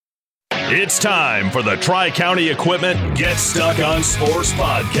It's time for the Tri-County Equipment Get Stuck on Sports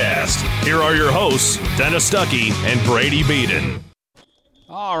podcast. Here are your hosts, Dennis Stuckey and Brady Beaton.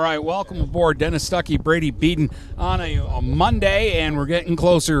 All right, welcome aboard, Dennis Stuckey, Brady Beaton on a Monday, and we're getting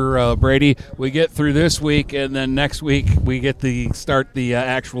closer, Brady. We get through this week, and then next week we get to start the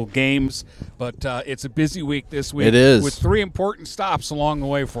actual games. But it's a busy week this week. It is. With three important stops along the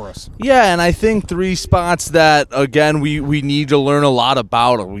way for us. Yeah, and I think three spots that, again, we need to learn a lot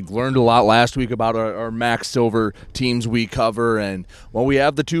about. We learned a lot last week about our Max Silver teams we cover. And, well, we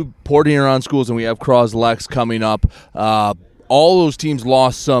have the two Port Huron schools, and we have Croslex coming up. All those teams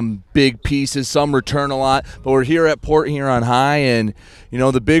lost some big pieces, some return a lot, but we're here at Port Huron High, and, you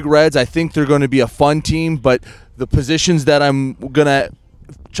know, the Big Reds, I think they're going to be a fun team, but the positions that I'm going to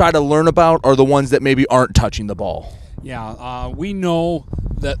try to learn about are the ones that maybe aren't touching the ball. Yeah, we know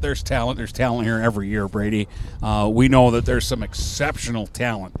that there's talent. There's talent here every year, Brady. We know that there's some exceptional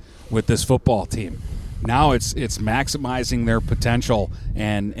talent with this football team. Now it's maximizing their potential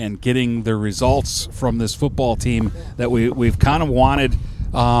and getting the results from this football team that we've kind of wanted.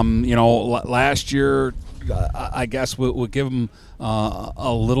 Last year, I guess we'll give them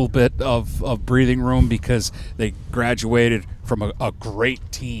a little bit of breathing room because they graduated from a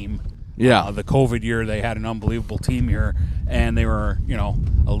great team. Yeah. The COVID year, they had an unbelievable team here, and they were,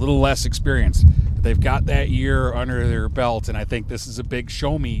 a little less experienced. They've got that year under their belt, and I think this is a big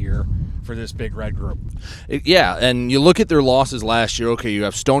show-me year for this Big Red group. Yeah, and you look at their losses last year. Okay, you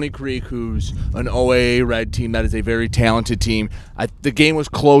have Stony Creek, who's an OAA Red team that is a very talented team. The game was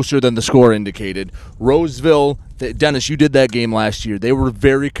closer than the score indicated. Roseville, Dennis, you did that game last year. They were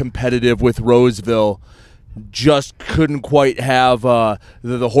very competitive with Roseville. Just couldn't quite have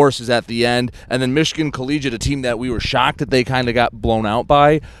the horses at the end. And then Michigan Collegiate, a team that we were shocked that they kind of got blown out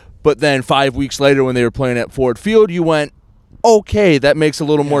by. But then 5 weeks later when they were playing at Ford Field, you went, okay, that makes a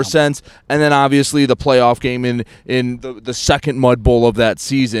little more sense. And then obviously the playoff game in the second Mud Bowl of that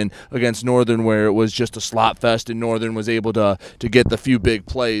season against Northern, where it was just a slot fest and Northern was able to get the few big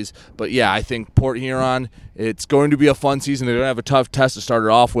plays. But yeah, I think Port Huron, it's going to be a fun season. They're going to have a tough test to start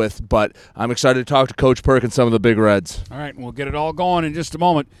it off with, but I'm excited to talk to Coach Perk and some of the Big Reds. All right, we'll get it all going in just a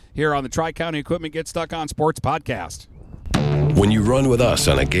moment here on the Tri-County Equipment Get Stuck on Sports podcast. When you run with us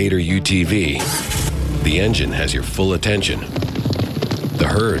on a Gator UTV, the engine has your full attention. The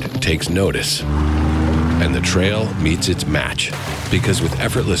herd takes notice. And the trail meets its match. Because with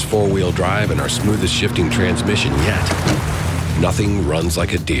effortless four-wheel drive and our smoothest shifting transmission yet, nothing runs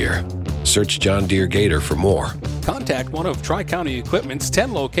like a deer. Search John Deere Gator for more. Contact one of Tri-County Equipment's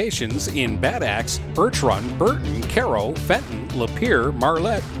 10 locations in Bad Axe, Birch Run, Burton, Caro, Fenton, Lapeer,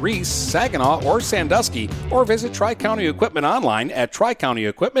 Marlette, Reese, Saginaw, or Sandusky, or visit Tri-County Equipment online at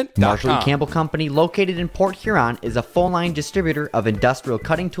tricountyequipment.com. Marshall E. Campbell Company, located in Port Huron, is a full-line distributor of industrial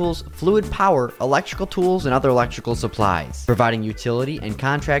cutting tools, fluid power, electrical tools, and other electrical supplies, providing utility and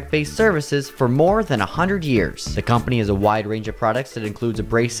contract-based services for more than 100 years. The company has a wide range of products that includes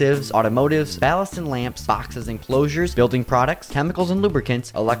abrasives, automotives, ballast and lamps, boxes and closures, building products, chemicals and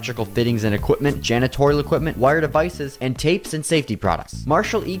lubricants, electrical fittings and equipment, janitorial equipment, wire devices, and tapes and safety products.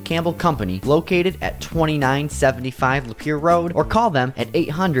 Marshall E. Campbell Company, located at 2975 Lapeer Road, or call them at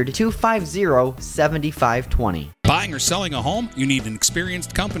 800-250-7520. Buying or selling a home? You need an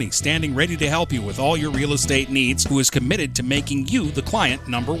experienced company standing ready to help you with all your real estate needs, who is committed to making you the client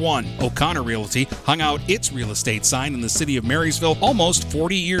number one. O'Connor Realty hung out its real estate sign in the city of Marysville almost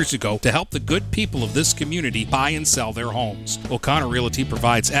 40 years ago to help the good people of this community buy and sell their homes. O'Connor Realty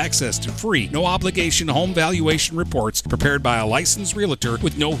provides access to free, no-obligation home valuation reports prepared by a licensed realtor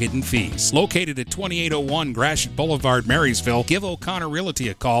with no hidden fees. Located at 2801 Gratiot Boulevard, Marysville, give O'Connor Realty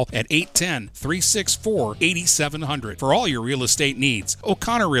a call at 810-364-8700 for all your real estate needs.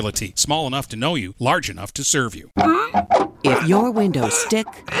 O'Connor Realty, small enough to know you, large enough to serve you. If your windows stick,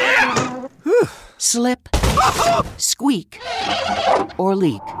 slip, squeak, or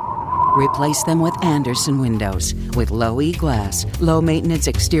leak, replace them with Andersen Windows. With low E-glass, low maintenance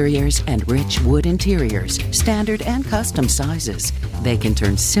exteriors, and rich wood interiors, standard and custom sizes, they can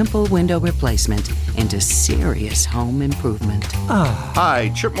turn simple window replacement into serious home improvement.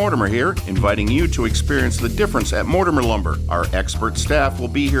 Hi, Chip Mortimer here, inviting you to experience the difference at Mortimer Lumber. Our expert staff will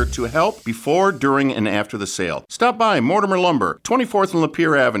be here to help before, during, and after the sale. Stop by Mortimer Lumber, 24th and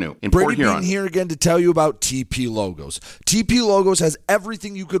Lapeer Avenue in Port Huron. Brady Beaton here again to tell you about TP Logos. TP Logos has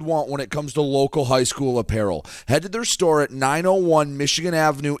everything you could want when when it comes to local high school apparel. Head to their store at 901 Michigan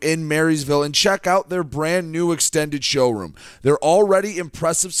Avenue in Marysville and check out their brand new extended showroom. Their already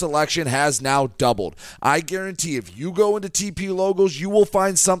impressive selection has now doubled. I guarantee if you go into TP Logos, you will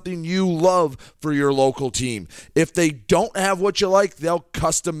find something you love for your local team. If they don't have what you like, they'll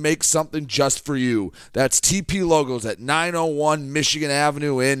custom make something just for you. That's TP Logos at 901 Michigan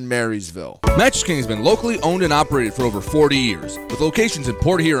Avenue in Marysville. Mattress King has been locally owned and operated for over 40 years. With locations in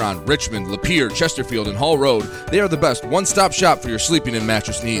Port Huron, Richmond, Lapeer, Chesterfield, and Hall Road, they are the best one-stop shop for your sleeping and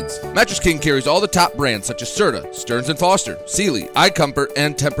mattress needs. Mattress King carries all the top brands such as Serta, Stearns & Foster, Sealy, iComfort,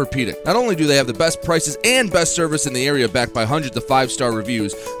 and Tempur-Pedic. Not only do they have the best prices and best service in the area backed by hundreds of 5-star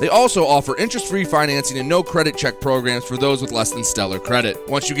reviews, they also offer interest-free financing and no credit check programs for those with less than stellar credit.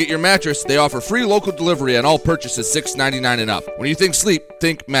 Once you get your mattress, they offer free local delivery on all purchases $6.99 and up. When you think sleep,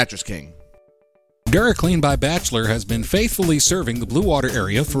 think Mattress King. DuraClean by Bachelor has been faithfully serving the Blue Water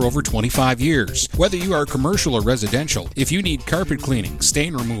area for over 25 years. Whether you are commercial or residential, if you need carpet cleaning,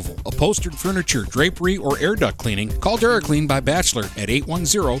 stain removal, upholstered furniture, drapery, or air duct cleaning, call DuraClean by Bachelor at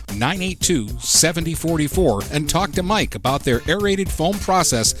 810-982-7044 and talk to Mike about their aerated foam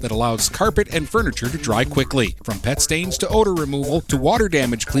process that allows carpet and furniture to dry quickly. From pet stains to odor removal to water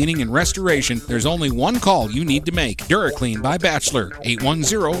damage cleaning and restoration, there's only one call you need to make. DuraClean by Bachelor,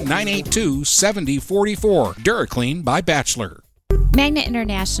 810-982-7044. DuraClean by Bachelor. Magna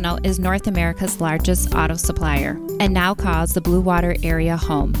International is North America's largest auto supplier and now calls the Blue Water area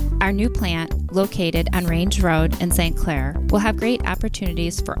home. Our new plant, located on Range Road in St. Clair, will have great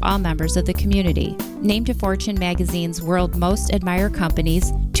opportunities for all members of the community. Named to Fortune magazine's World Most Admired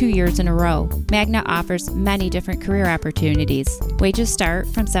Companies 2 years in a row, Magna offers many different career opportunities. Wages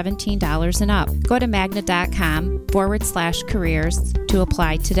start from $17 and up. Go to magna.com/careers to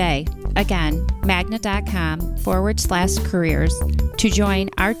apply today. Again, magna.com/careers to join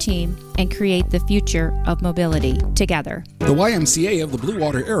our team and create the future of mobility together. The YMCA of the Blue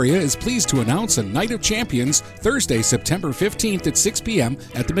Water area is pleased to announce a Night of Champions Thursday, September 15th at 6 p.m.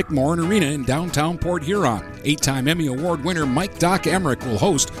 at the McMorran Arena in downtown Port Huron. 8-time Emmy Award winner Mike Doc Emmerich will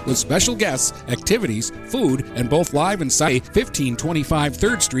host with special guests, activities, food, and both live and site 1525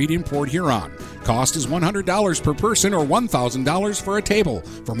 3rd Street in Port Huron. Cost is $100 per person or $1,000 for a table.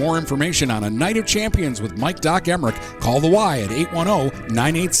 For more information on a Night of Champions with Mike Doc Emmerich, call the Y at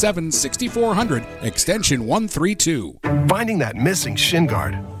 810-987-6400, extension 132. Finding that missing shin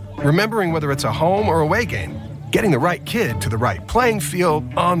guard, remembering whether it's a home or away game, getting the right kid to the right playing field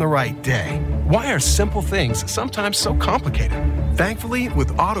on the right day. Why are simple things sometimes so complicated? Thankfully,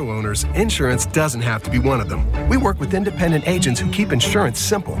 with auto owners, insurance doesn't have to be one of them. We work with independent agents who keep insurance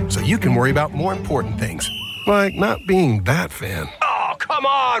simple so you can worry about more important things, like not being that fan. Oh, come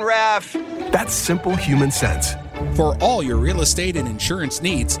on, ref! That's simple human sense. For all your real estate and insurance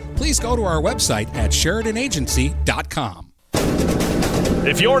needs, please go to our website at SheridanAgency.com.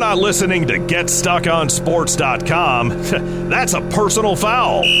 If you're not listening to GetStuckOnSports.com, that's a personal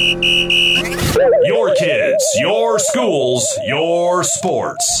foul. Your kids, your schools, your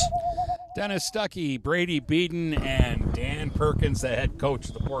sports. Dennis Stuckey, Brady Beaton, and Dan Perkins, the head coach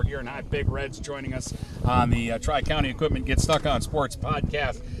of the Port Huron High Big Reds, joining us on the Tri-County Equipment Get Stuck On Sports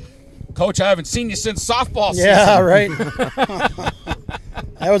podcast. Coach, I haven't seen you since softball season. Yeah, right.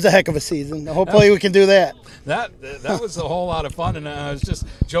 That was a heck of a season. Hopefully we can do that. That was a whole lot of fun, and I was just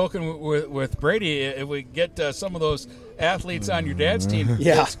joking with Brady. If we get some of those athletes on your dad's team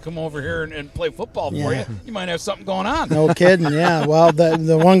to come over here and play football for you, you might have something going on. No kidding, yeah. Well,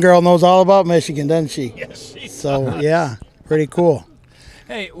 the one girl knows all about Michigan, doesn't she? Yes, she So, does. yeah, pretty cool.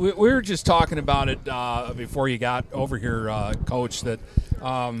 Hey, we were just talking about it before you got over here, Coach, that,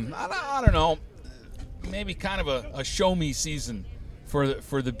 I don't know, maybe kind of a show-me season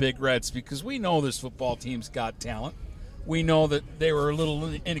for the Big Reds, because we know this football team's got talent. We know that they were a little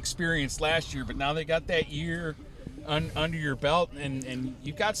inexperienced last year, but now they got that year under your belt, and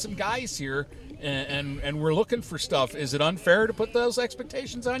you've got some guys here, and we're looking for stuff. Is it unfair to put those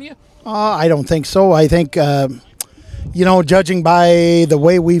expectations on you? I don't think so. I think, judging by the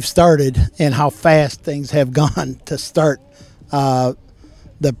way we've started and how fast things have gone to start, the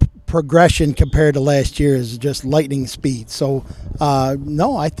progression compared to last year is just lightning speed. So,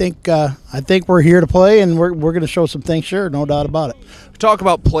 no, I think we're here to play, and we're going to show some things. Sure, no doubt about it. Talk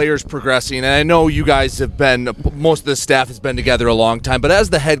about players progressing, and I know you guys have been, most of the staff has been together a long time, but as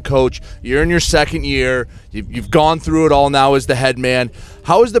the head coach, you're in your second year, you've gone through it all now as the head man.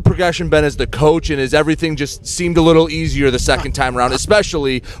 How has the progression been as the coach, and has everything just seemed a little easier the second time around,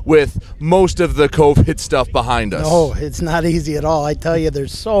 especially with most of the COVID stuff behind us? No, it's not easy at all. I tell you,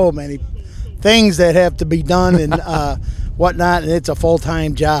 there's so many things that have to be done, and whatnot, and it's a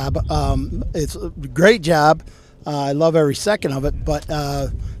full-time job. It's a great job. I love every second of it, but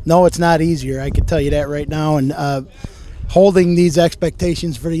no, it's not easier. I can tell you that right now. And holding these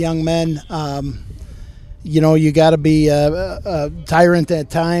expectations for the young men, you got to be a tyrant at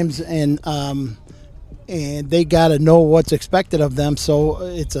times, and they got to know what's expected of them. So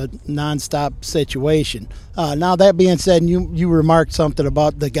it's a nonstop situation. Now that being said, you remarked something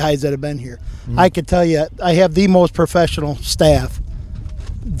about the guys that have been here. Mm-hmm. I could tell you, I have the most professional staff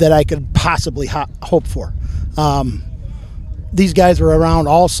that I could possibly hope for. These guys were around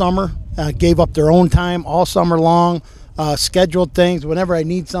all summer, gave up their own time all summer long, scheduled things. Whenever I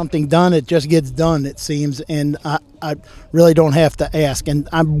need something done, it just gets done, it seems, and I really don't have to ask. And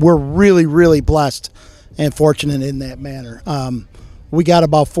we're really, really blessed and fortunate in that manner. We got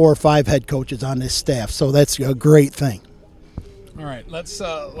about 4 or 5 head coaches on this staff, so that's a great thing. All right, let's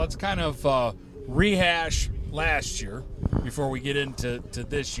kind of rehash last year before we get into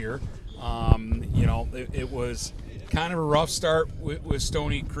this year. It was kind of a rough start with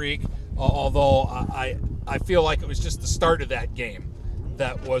Stony Creek, although I feel like it was just the start of that game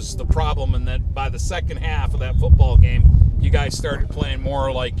that was the problem, and that by the second half of that football game, you guys started playing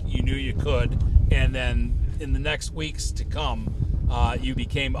more like you knew you could, and then in the next weeks to come, you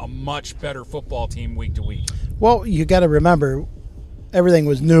became a much better football team week to week. Well, you got to remember, everything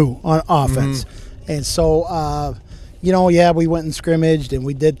was new on offense, and so we went and scrimmaged and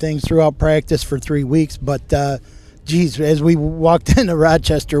we did things throughout practice for 3 weeks, but as we walked into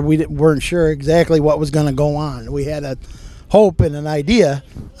Rochester, we weren't sure exactly what was going to go on. We had a hope and an idea,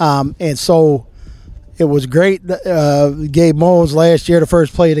 and so it was great. Gabe Mose last year, the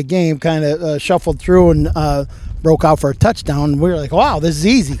first play of the game, kind of shuffled through and broke out for a touchdown. We were like, wow, this is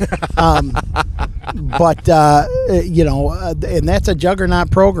easy. And that's a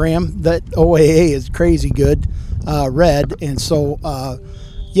juggernaut program that OAA is crazy good, Red. And so, I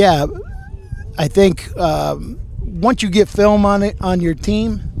think once you get film on it, on your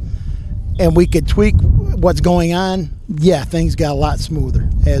team, and we could tweak what's going on, things got a lot smoother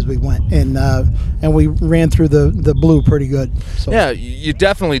as we went, and we ran through the blue pretty good. So. Yeah, you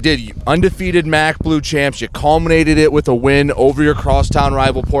definitely did. You undefeated MAC Blue champs. You culminated it with a win over your crosstown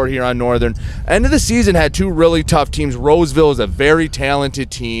rival Port Huron Northern. End of the season had 2 really tough teams. Roseville is a very talented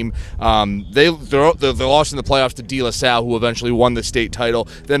team. They lost in the playoffs to De La Salle, who eventually won the state title.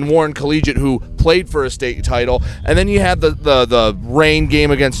 Then Warren Collegiate, who played for a state title. And then you had the rain game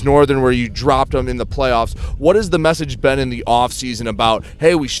against Northern where you dropped them in the playoffs. What has the message been in the offseason about,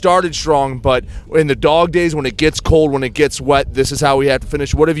 hey, we started strong, but in the dog days, when it gets cold, when it gets wet, this is how we have to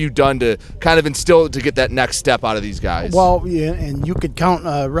finish? What have you done to kind of instill to get that next step out of these guys? Well, yeah, and you could count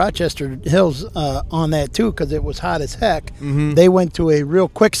Rochester Hills on that too, because it was hot as heck. Mm-hmm. They went to a real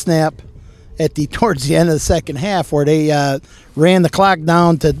quick snap towards the end of the second half, where they ran the clock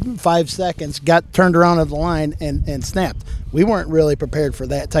down to 5 seconds, got turned around at the line, and snapped. We weren't really prepared for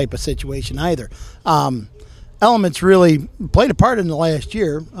that type of situation either. Elements really played a part in the last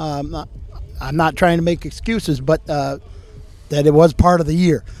year. I'm not trying to make excuses, but that it was part of the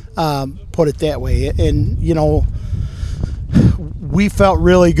year, put it that way. And, we felt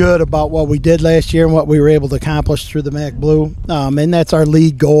really good about what we did last year and what we were able to accomplish through the MAC Blue. And that's our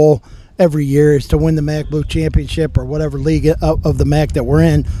league goal every year, is to win the MAC Blue Championship or whatever league of the MAC that we're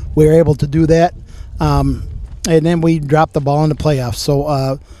in. We were able to do that. And then we dropped the ball in the playoffs.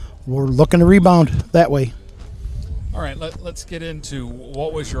 So we're looking to rebound that way. All right, let's get into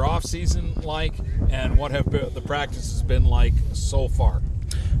what was your off season like, and what have the practices been like so far.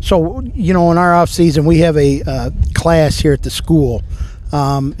 So, in our off season, we have a class here at the school,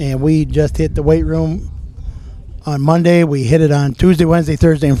 and we just hit the weight room on Monday. We hit it on Tuesday, Wednesday,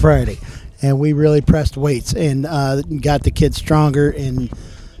 Thursday, and Friday, and we really pressed weights and got the kids stronger, and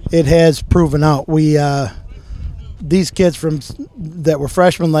it has proven out. These kids that were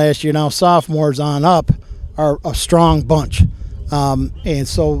freshmen last year, now sophomores on up, are a strong bunch, and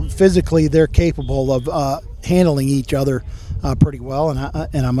so physically they're capable of handling each other pretty well,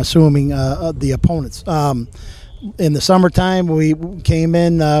 and I'm assuming the opponents. In the summertime, we came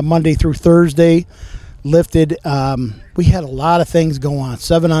in Monday through Thursday, lifted. We had a lot of things go on.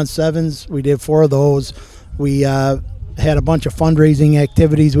 7-on-7s, we did 4 of those. We had a bunch of fundraising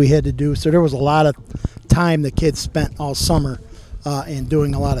activities we had to do, so there was a lot of time the kids spent all summer in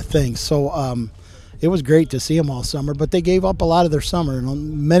doing a lot of things. So it was great to see them all summer, but they gave up a lot of their summer,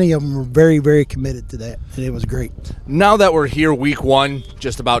 and many of them were very, very committed to that, and it was great. Now that we're here week 1,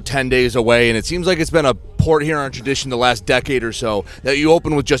 just about 10 days away, and it seems like it's been a Port Huron tradition the last decade or so that you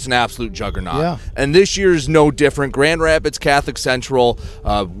open with just an absolute juggernaut. Yeah. And this year is no different. Grand Rapids Catholic Central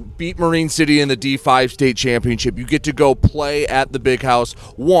beat Marine City in the D5 state championship. You get to go play at the Big House.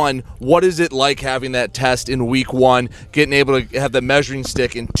 One, what is it like having that test in week one, getting able to have the measuring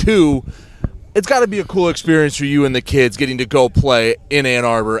stick? And two, it's got to be a cool experience for you and the kids getting to go play in Ann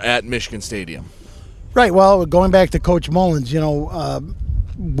Arbor at Michigan Stadium. Right. Well, going back to Coach Mullins,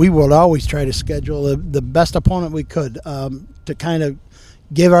 we would always try to schedule the best opponent we could to kind of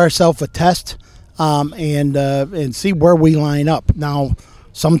give ourselves a test and see where we line up. Now,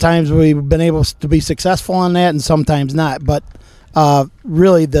 sometimes we've been able to be successful on that and sometimes not. But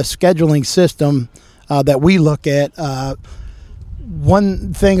really the scheduling system that we look at,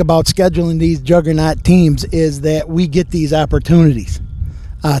 one thing about scheduling these juggernaut teams is that we get these opportunities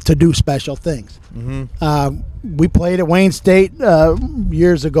to do special things. We played at Wayne State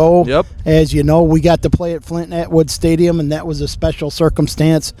years ago. Yep. As you know, we got to play at Flint Atwood Stadium, and that was a special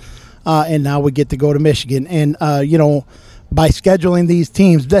circumstance. And now we get to go to Michigan. And, by scheduling these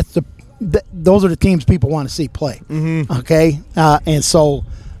teams, those are the teams people want to see play. Okay? And so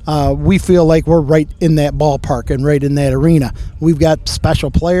we feel like we're right in that ballpark and right in that arena. We've got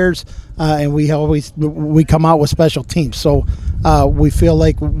special players, and we come out with special teams. So we feel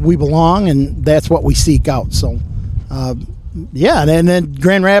like we belong, and that's what we seek out. So, and then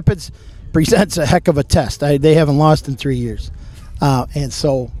Grand Rapids presents a heck of a test. They haven't lost in 3 years. And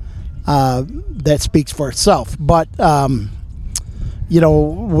so that speaks for itself. But,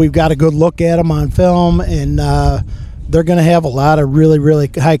 we've got a good look at them on film, and they're going to have a lot of really, really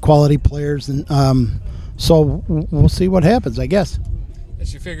high-quality players. And so we'll see what happens, I guess.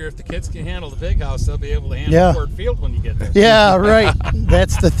 As you figure if the kids can handle the Big House, they'll be able to handle Ford Field when you get there. Yeah, right.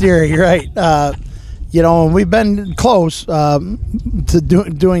 That's the theory, right. And we've been close to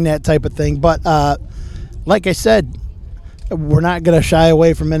doing that type of thing. But like I said, we're not going to shy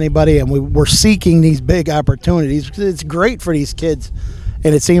away from anybody, and we're seeking these big opportunities because it's great for these kids.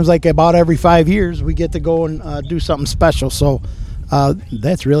 And it seems like about every 5 years we get to go and do something special. So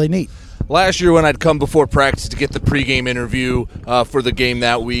that's really neat. Last year when I'd come before practice to get the pregame interview for the game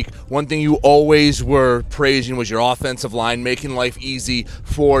that week, one thing you always were praising was your offensive line, making life easy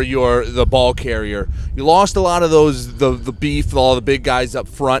for the ball carrier. You lost a lot of those, the beef, all the big guys up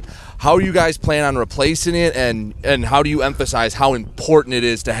front. How do you guys plan on replacing it, and how do you emphasize how important it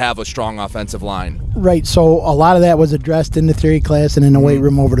is to have a strong offensive line? Right, so a lot of that was addressed in the theory class and in the weight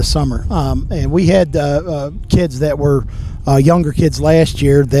room over the summer. And we had kids that were younger kids last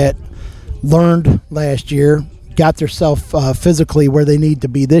year that learned last year, got themselves physically where they need to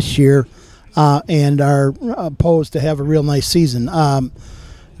be this year, and are posed to have a real nice season.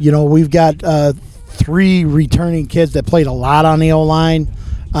 We've got 3 returning kids that played a lot on the O-line,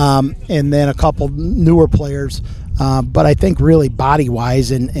 and then a couple newer players. But I think really body-wise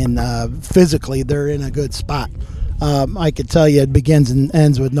and physically they're in a good spot. I could tell you it begins and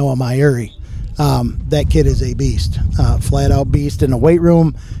ends with Noah Mayuri. That kid is a beast, flat-out beast in the weight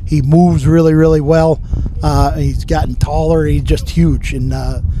room. He moves really, really well. He's gotten taller. He's just huge, and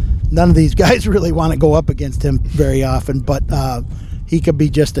none of these guys really want to go up against him very often. But he could be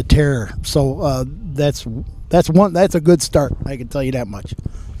just a terror. So that's a good start. I can tell you that much.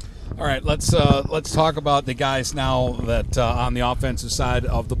 All right, let's talk about the guys now that on the offensive side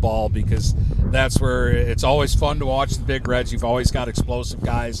of the ball, because that's where it's always fun to watch the Big Reds. You've always got explosive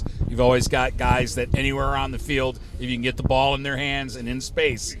guys. You've always got guys that anywhere on the field, if you can get the ball in their hands and in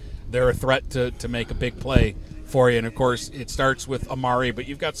space, they're a threat to make a big play for you. And, of course, it starts with Amari, but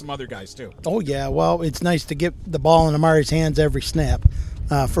you've got some other guys too. Oh, yeah. Well, it's nice to get the ball in Amari's hands every snap,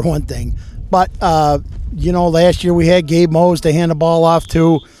 for one thing. But, last year we had Gabe Mose to hand the ball off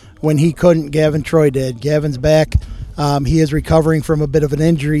to. When he couldn't, Gavin Troy did. Gavin's back. He is recovering from a bit of an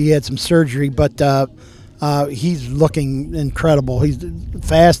injury. He had some surgery, but he's looking incredible. He's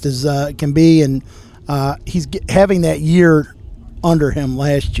fast as can be, and he's having that year under him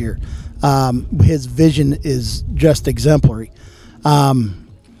last year. His vision is just exemplary. On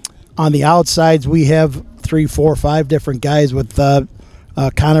the outsides, we have 3, 4, 5 different guys with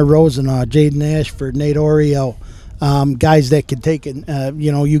Connor Rosenau, Jaden Ashford, Nate Oriel. Guys that can take it,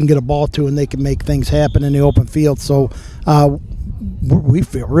 you can get a ball to and they can make things happen in the open field. So we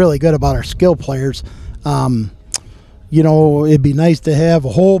feel really good about our skill players. It'd be nice to have a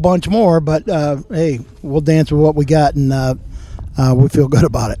whole bunch more, but hey, we'll dance with what we got, and we feel good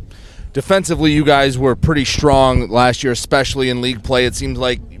about it. Defensively, you guys were pretty strong last year, especially in league play. It seems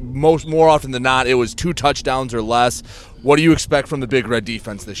like more often than not, it was 2 touchdowns or less. What do you expect from the Big Red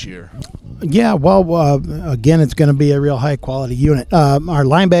defense this year? Yeah, well, again, it's going to be a real high-quality unit. Our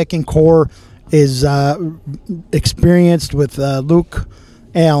linebacking core is experienced with Luke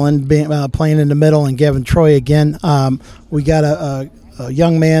Allen playing in the middle and Gavin Troy again. We got a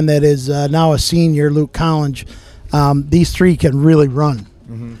young man that is now a senior, Luke Collins. These three can really run.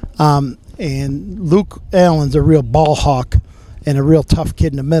 And Luke Allen's a real ball hawk and a real tough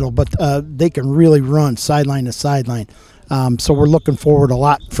kid in the middle, but they can really run sideline to sideline. So we're looking forward a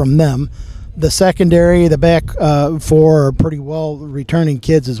lot from them. The secondary, the back four are pretty well returning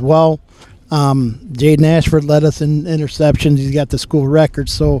kids as well. Jaden Ashford led us in interceptions. He's got the school record,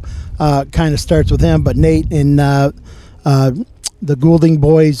 so kind of starts with him. But Nate and the Goulding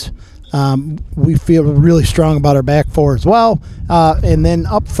boys, we feel really strong about our back four as well. And then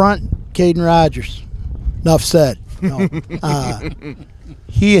up front, Caden Rogers. Enough said. No.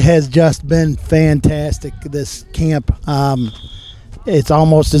 He has just been fantastic this camp. It's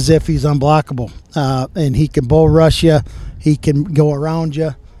almost as if he's unblockable. And he can bull rush you. He can go around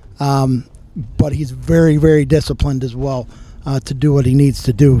you. But he's very, very disciplined as well to do what he needs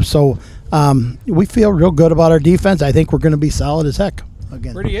to do. So we feel real good about our defense. I think we're going to be solid as heck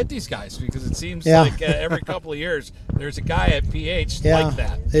again. Where do you hit these guys? Because it seems like every couple of years there's a guy at PH like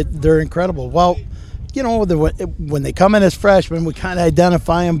that. They're incredible. Well, you know, when they come in as freshmen, we kind of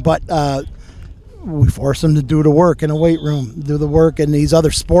identify them, but we force them to do the work in the weight room, do the work in these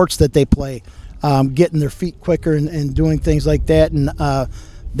other sports that they play, getting their feet quicker and doing things like that. And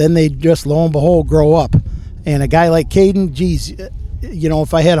then they just, lo and behold, grow up. And a guy like Caden, geez, you know,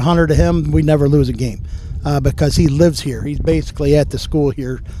 if I had 100 of him, we'd never lose a game because he lives here. He's basically at the school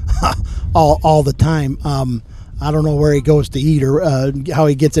here all the time. I don't know where he goes to eat or how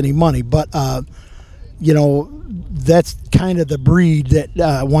he gets any money, but you know, that's kind of the breed that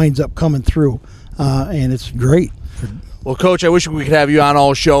winds up coming through, and it's great. Well, Coach, I wish we could have you on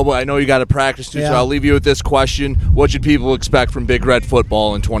all show, but I know you got to practice too, so I'll leave you with this question. What should people expect from Big Red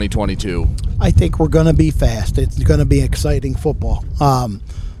football in 2022? I think we're going to be fast. It's going to be exciting football.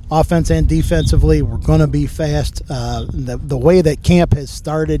 Offense and defensively, we're going to be fast. The way that camp has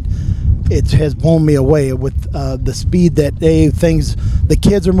started, it has blown me away with the speed that the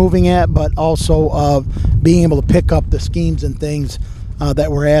kids are moving at, but also being able to pick up the schemes and things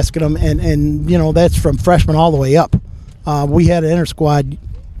that we're asking them. And you know, that's from freshmen all the way up. We had an inter-squad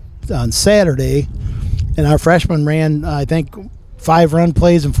on Saturday, and our freshmen ran, I think, 5 run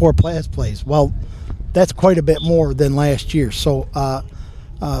plays and 4 pass plays. Well, that's quite a bit more than last year. So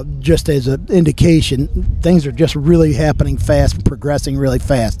just as an indication, things are just really happening fast, progressing really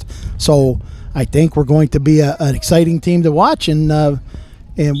fast. So I think we're going to be an exciting team to watch, and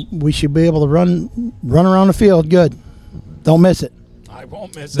we should be able to run around the field good. Don't miss it. I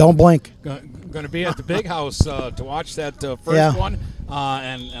won't miss it. Don't blink. Going to be at the big house to watch that first one.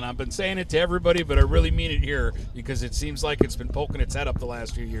 And I've been saying it to everybody, but I really mean it here because it seems like it's been poking its head up the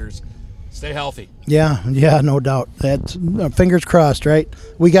last few years. Stay healthy. Yeah, no doubt. That's fingers crossed, right?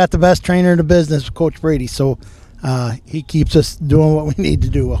 We got the best trainer in the business, Coach Brady, so he keeps us doing what we need to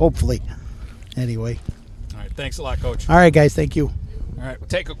do, hopefully. Anyway. All right, thanks a lot, Coach. All right, guys, thank you. All right, we'll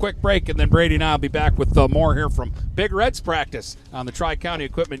take a quick break, and then Brady and I will be back with more here from Big Reds practice on the Tri-County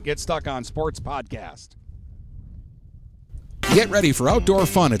Equipment Get Stuck on Sports podcast. Get ready for outdoor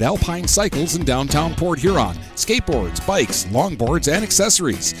fun at Alpine Cycles in downtown Port Huron. Skateboards, bikes, longboards, and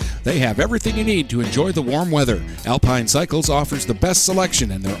accessories. They have everything you need to enjoy the warm weather. Alpine Cycles offers the best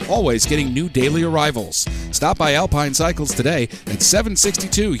selection, and they're always getting new daily arrivals. Stop by Alpine Cycles today at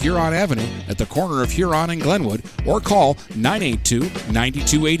 762 Huron Avenue at the corner of Huron and Glenwood, or call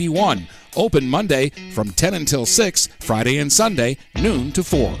 982-9281. Open Monday from 10 until 6, Friday and Sunday, noon to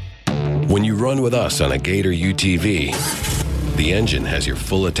 4. When you run with us on a Gator UTV, the engine has your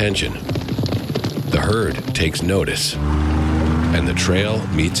full attention. The herd takes notice. And the trail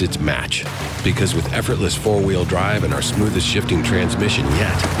meets its match. Because with effortless four-wheel drive and our smoothest shifting transmission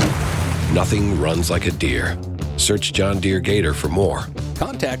yet, nothing runs like a deer. Search John Deere Gator for more.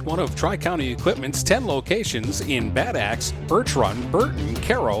 Contact one of Tri-County Equipment's 10 locations in Bad Axe, Birch Run, Burton,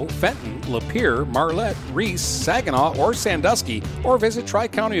 Caro, Fenton, Lapeer, Marlette, Reese, Saginaw, or Sandusky, or visit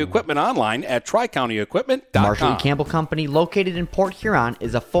Tri-County Equipment online at tricountyequipment.com. Marshall E. Campbell Company, located in Port Huron,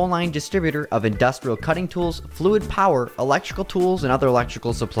 is a full-line distributor of industrial cutting tools, fluid power, electrical tools, and other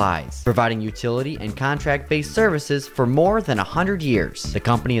electrical supplies, providing utility and contract-based services for more than 100 years. The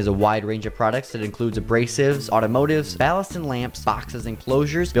company has a wide range of products that includes abrasives, automotives, ballast and lamps, boxes and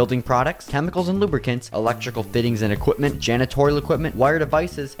closures, building products, chemicals and lubricants, electrical fittings and equipment, janitorial equipment, wire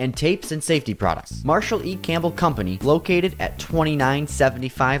devices, and tapes and safety products. Marshall E. Campbell Company, located at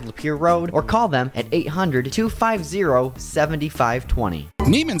 2975 Lapeer Road, or call them at 800-250-7520.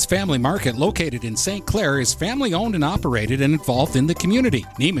 Neiman's Family Market, located in St. Clair, is family-owned and operated and involved in the community.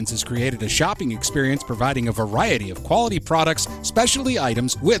 Neiman's has created a shopping experience providing a variety of quality products, specialty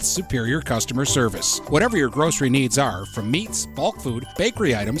items with superior customer service. Whatever your grocery needs are, from meats, bulk food,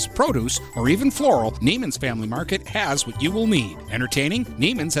 bakery items, produce, or even floral, Neiman's Family Market has what you will need. Entertaining?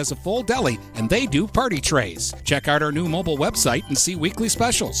 Neiman's has a full deli, and they do party trays. Check out our new mobile website and see weekly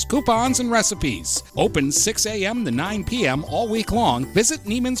specials, coupons, and recipes. Open 6 a.m. to 9 p.m. all week long. Visit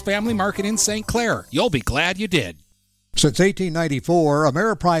Neiman's Family Market in St. Clair. You'll be glad you did. Since 1894,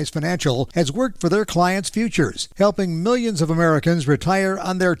 Ameriprise Financial has worked for their clients' futures, helping millions of Americans retire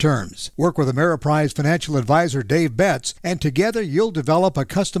on their terms. Work with Ameriprise Financial Advisor Dave Betts, and together you'll develop a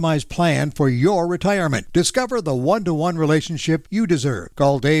customized plan for your retirement. Discover the one-to-one relationship you deserve.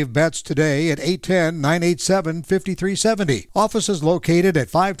 Call Dave Betts today at 810-987-5370. Office is located at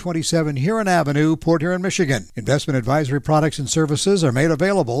 527 Huron Avenue, Port Huron, Michigan. Investment advisory products and services are made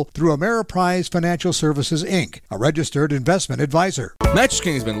available through Ameriprise Financial Services, Inc., a registered investment advisor. Mattress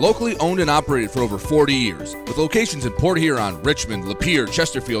King has been locally owned and operated for over 40 years. With locations in Port Huron, Richmond, Lapeer,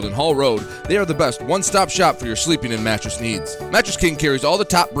 Chesterfield, and Hall Road, they are the best one-stop shop for your sleeping and mattress needs. Mattress King carries all the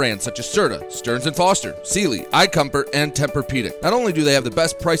top brands such as Serta, Stearns & Foster, Sealy, iComfort, and Tempur-Pedic. Not only do they have the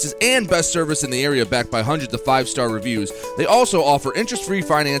best prices and best service in the area backed by hundreds of 5-star reviews, they also offer interest-free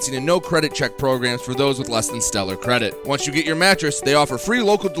financing and no credit check programs for those with less than stellar credit. Once you get your mattress, they offer free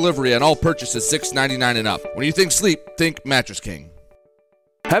local delivery on all purchases $6.99 and up. When you think sleep, think Mattress King.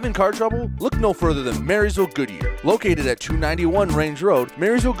 Having car trouble? Look no further than Marysville Goodyear. Located at 291 Range Road,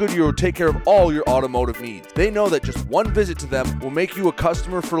 Marysville Goodyear will take care of all your automotive needs. They know that just one visit to them will make you a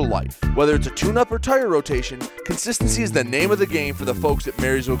customer for life. Whether it's a tune-up or tire rotation, consistency is the name of the game for the folks at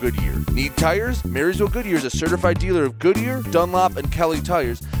Marysville Goodyear. Need tires? Marysville Goodyear is a certified dealer of Goodyear, Dunlop, and Kelly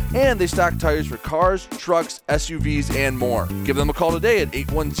tires, and they stock tires for cars, trucks, SUVs, and more. Give them a call today at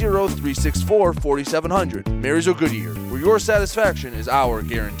 810-364-4700. Marysville Goodyear, where your satisfaction is our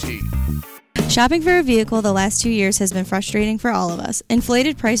guarantee. Shopping for a vehicle the last 2 years has been frustrating for all of us.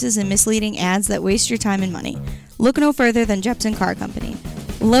 Inflated prices and misleading ads that waste your time and money. Look no further than Jepson Car Company.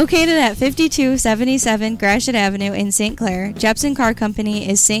 Located at 5277 Gratiot Avenue in St. Clair, Jepson Car Company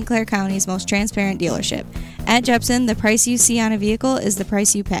is St. Clair County's most transparent dealership. At Jepson, the price you see on a vehicle is the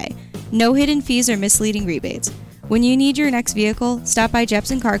price you pay. No hidden fees or misleading rebates. When you need your next vehicle, stop by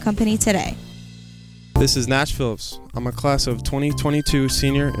Jepson Car Company today. This is Nash Phillips. I'm a class of 2022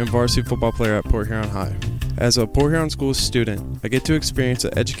 senior and varsity football player at Port Huron High. As a Port Huron Schools student, I get to experience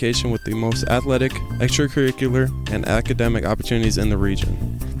an education with the most athletic, extracurricular, and academic opportunities in the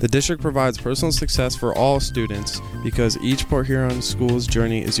region. The district provides personal success for all students because each Port Huron Schools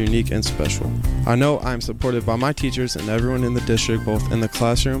journey is unique and special. I know I'm supported by my teachers and everyone in the district, both in the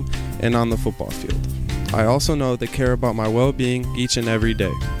classroom and on the football field. I also know they care about my well-being each and every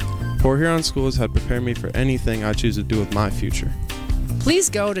day. Port Huron Schools have prepared me for anything I choose to do with my future.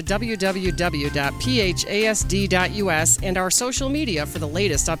 Please go to www.phasd.us and our social media for the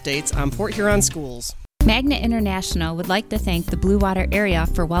latest updates on Port Huron Schools. Magna International would like to thank the Blue Water area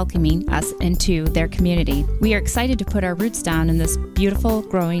for welcoming us into their community. We are excited to put our roots down in this beautiful,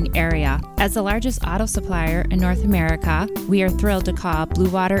 growing area. As the largest auto supplier in North America, we are thrilled to call Blue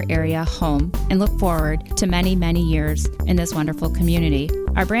Water area home and look forward to many, many years in this wonderful community.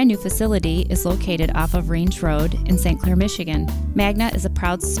 Our brand new facility is located off of Range Road in St. Clair, Michigan. Magna is a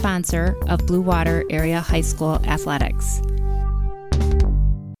proud sponsor of Blue Water Area High School athletics.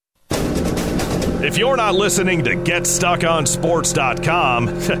 If you're not listening to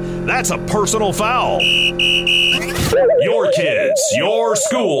GetStuckOnSports.com, that's a personal foul. Your kids, your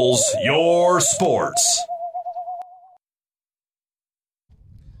schools, your sports.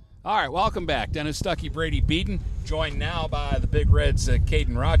 All right, welcome back. Dennis Stuckey, Brady Beaton, joined now by the Big Reds,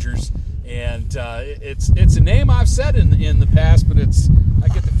 Caden Rogers. And it's a name I've said in the past, but I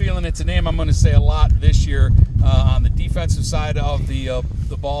get the feeling it's a name I'm going to say a lot this year on the defensive side of the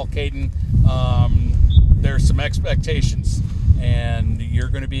ball, Caden. There's some expectations, and you're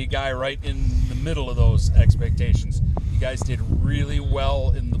going to be a guy right in the middle of those expectations. You guys did really well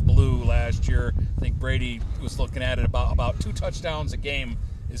in the blue last year. I think Brady was looking at it about 2 touchdowns a game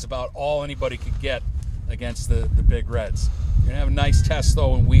is about all anybody could get against the Big Reds. You're going to have a nice test,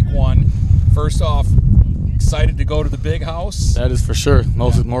 though, in week 1. First off, excited to go to the big house? That is for sure.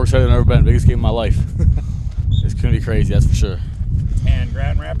 More excited than I've ever been. Biggest game of my life. It's going to be crazy, that's for sure. And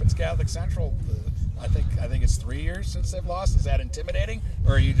Grand Rapids Catholic Central, I think it's 3 years since they've lost. Is that intimidating,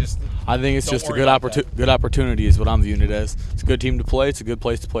 or are you just? I think it's just a good opportunity is what I'm viewing it as. It's a good team to play. It's a good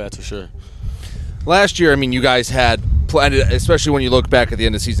place to play, that's for sure. Last year, you guys had especially when you look back at the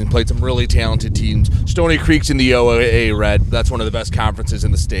end of the season, played some really talented teams. Stony Creek's in the OAA Red. That's one of the best conferences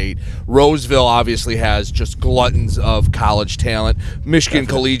in the state. Roseville obviously has just gluttons of college talent. Michigan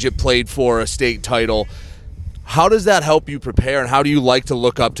Collegiate played for a state title. How does that help you prepare, and how do you like to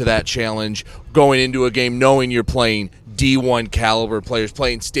look up to that challenge going into a game knowing you're playing D1 caliber players,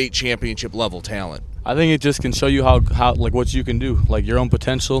 playing state championship level talent? I think it just can show you how like what you can do, like your own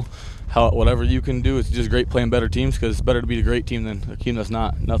potential, whatever you can do. It's just great playing better teams, because it's better to beat a great team than a team that's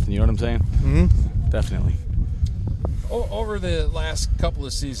not nothing. You know what I'm saying? Mm-hmm. Definitely. Over the last couple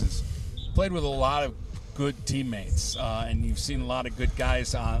of seasons, played with a lot of good teammates, and you've seen a lot of good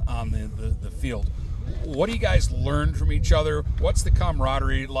guys on the field. What do you guys learn from each other? What's the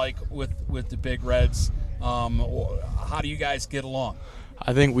camaraderie like with the Big Reds? How do you guys get along?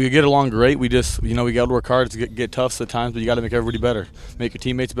 I think we get along great. We just, we got to work hard to get tough at times, but you got to make everybody better, make your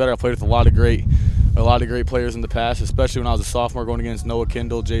teammates better. I played with a lot of great players in the past, especially when I was a sophomore, going against Noah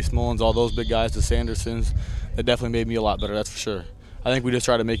Kindle, Jace Mullins, all those big guys, the Sandersons. That definitely made me a lot better, that's for sure. I think we just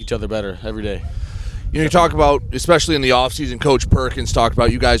try to make each other better every day. You talk about, especially in the offseason, Coach Perkins talked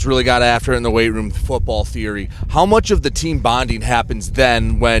about you guys really got after it in the weight room, football theory. How much of the team bonding happens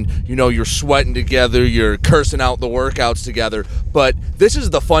then when, you're sweating together, you're cursing out the workouts together? But this is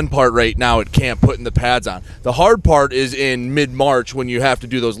the fun part right now at camp, putting the pads on. The hard part is in mid-March when you have to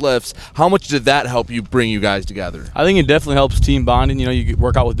do those lifts. How much did that help you bring you guys together? I think it definitely helps team bonding. You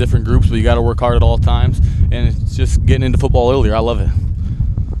work out with different groups, but you got to work hard at all times. And it's just getting into football earlier. I love it.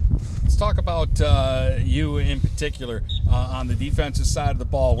 Talk about you in particular on the defensive side of the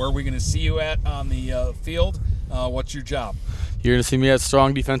ball. Where are we going to see you at on the field? What's your job? You're going to see me at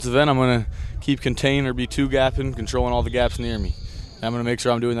strong defensive end. I'm going to keep containing or be two-gapping, controlling all the gaps near me. And I'm going to make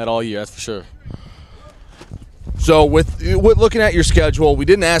sure I'm doing that all year, that's for sure. So with looking at your schedule, we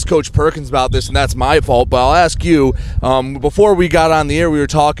didn't ask Coach Perkins about this, and that's my fault, but I'll ask you. Before we got on the air, we were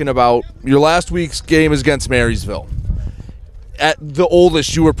talking about your last week's game is against Marysville. At the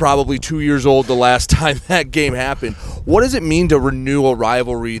oldest, you were probably 2 years old the last time that game happened. What does it mean to renew a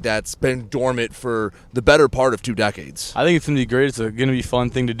rivalry that's been dormant for the better part of 2 decades? I think it's going to be great. It's going to be a fun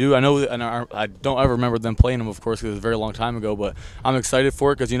thing to do. I know, and I don't ever remember them playing them, of course, because it was a very long time ago, but I'm excited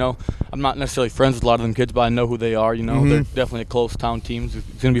for it because, I'm not necessarily friends with a lot of them kids, but I know who they are. They're definitely a close town team. It's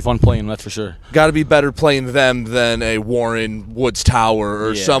going to be fun playing them, that's for sure. Got to be better playing them than a Warren, Woods Tower,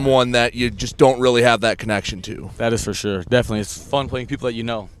 or someone that you just don't really have that connection to. That is for sure. Definitely. It's fun playing people that you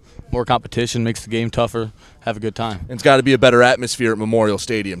know. More competition makes the game tougher. Have a good time. And it's got to be a better atmosphere at Memorial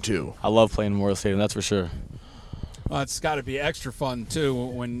Stadium, too. I love playing Memorial Stadium, that's for sure. Well, it's got to be extra fun, too,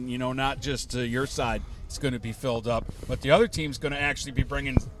 when, not just your side is going to be filled up, but the other team's going to actually be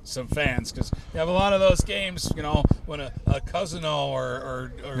bringing some fans, because you have a lot of those games, when a Cousino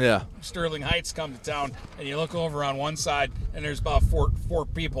or Sterling Heights come to town, and you look over on one side, and there's about four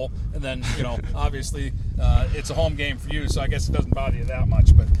people, and then, obviously it's a home game for you, so I guess it doesn't bother you that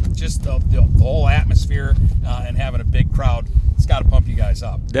much, but just the whole atmosphere and having a big crowd, it's got to pump you guys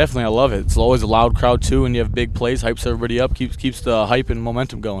up. Definitely, I love it. It's always a loud crowd, too, and you have big plays, hypes everybody up, keeps the hype and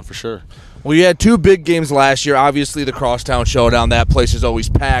momentum going, for sure. Well, you had 2 big games last year. Obviously, the Crosstown Showdown, that place is always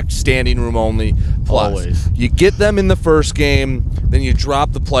packed, standing room only. Plus, always. You get them in the first game, then you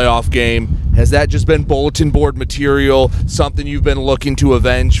drop the playoff game. Has that just been bulletin board material, something you've been looking to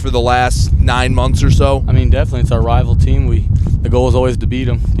avenge for the last 9 months or so? I mean, definitely. It's our rival team. The goal is always to beat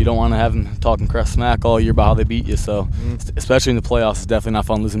them. You don't want to have them talking crest smack all year about how they beat you. So, especially in the playoffs, it's definitely not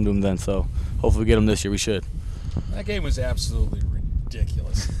fun losing to them then. So, hopefully we get them this year. We should. That game was absolutely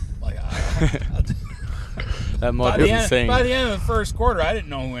ridiculous. That mud was insane. By the end of the first quarter, I didn't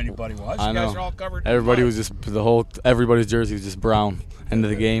know who anybody was. You guys are all covered. Everybody was just everybody's jersey was just brown. End of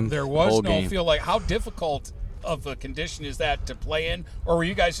the game. There was no feel. Like, how difficult of a condition is that to play in, or were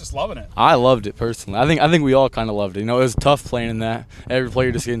you guys just loving it? I loved it personally. I think we all kind of loved it. It was tough playing in that. Every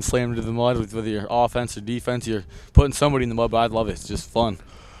player just getting slammed into the mud with whether your offense or defense. You're putting somebody in the mud, but I love it. It's just fun.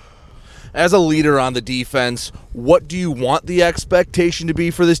 As a leader on the defense, what do you want the expectation to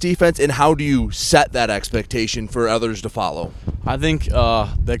be for this defense, and how do you set that expectation for others to follow? I think the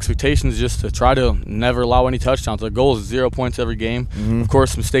expectation is just to try to never allow any touchdowns. The goal is 0 points every game. Of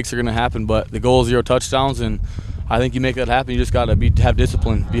course, mistakes are going to happen, but the goal is 0 touchdowns, and I think you make that happen. You just got to have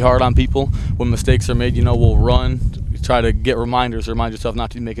discipline, be hard on people. When mistakes are made, we'll run, try to get reminders, remind yourself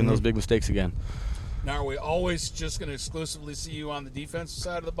not to be making those big mistakes again. Now, are we always just going to exclusively see you on the defensive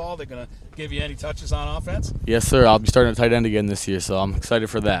side of the ball? They're going to give you any touches on offense? Yes, sir. I'll be starting at tight end again this year, so I'm excited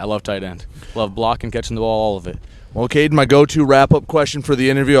for that. I love tight end. Love blocking, catching the ball, all of it. Well, Caden, my go-to wrap-up question for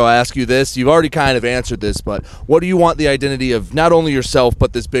the interview, I'll ask you this. You've already kind of answered this, but what do you want the identity of not only yourself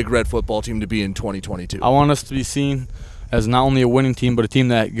but this Big Red football team to be in 2022? I want us to be seen as not only a winning team, but a team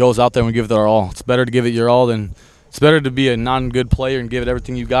that goes out there and give their all. It's better to give it your all than it's better to be a non-good player and give it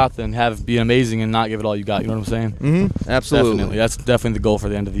everything you got than be amazing and not give it all you got. You know what I'm saying? Mm-hmm. Absolutely. Definitely. That's definitely the goal for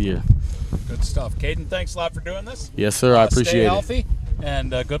the end of the year. Good stuff. Caden, thanks a lot for doing this. Yes, sir. I appreciate Stay it. Healthy,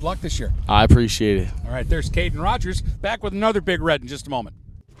 and good luck this year. I appreciate it. All right, there's Caden Rogers back with another Big Red in just a moment.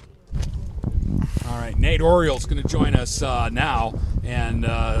 All right, Nate Oriel's going to join us now, and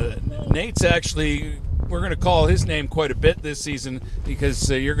Nate's actually, we're going to call his name quite a bit this season because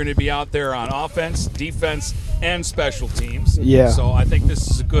you're going to be out there on offense, defense, and special teams. Yeah. So I think this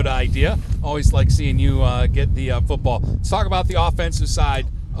is a good idea. Always like seeing you get the football. Let's talk about the offensive side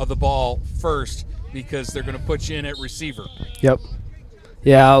of the ball first because they're going to put you in at receiver. Yep.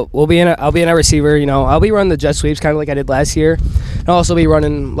 Yeah, I'll be in a receiver. You know, I'll be running the jet sweeps kind of like I did last year. And I'll also be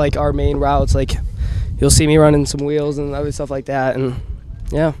running like our main routes. Like you'll see me running some wheels and other stuff like that. And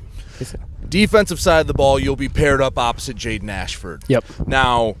yeah. Defensive side of the ball, you'll be paired up opposite Jaden Ashford. Yep.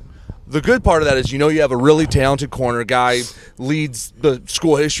 Now, the good part of that is you have a really talented corner guy, leads the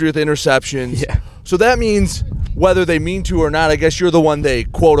school history with interceptions. Yeah. So that means whether they mean to or not, I guess you're the one they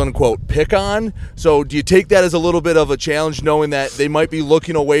quote-unquote pick on. So do you take that as a little bit of a challenge knowing that they might be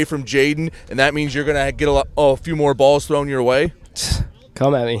looking away from Jaden, and that means you're going to get a few more balls thrown your way?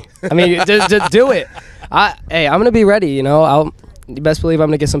 Come at me. I mean, just do it. Hey, I'm going to be ready, you know. You best believe I'm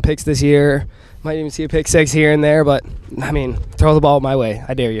going to get some picks this year. Might even see a pick 6 here and there, but, I mean, throw the ball my way.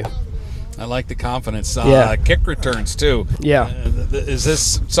 I dare you. I like the confidence. Yeah. Kick returns, too. Yeah. Is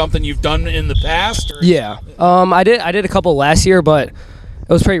this something you've done in the past? Or? Yeah. I did a couple last year, but it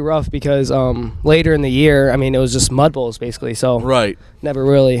was pretty rough because later in the year, I mean, it was just mud bowls, basically. So right. Never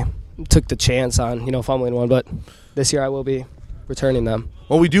really took the chance on, fumbling one, but this year I will be returning them.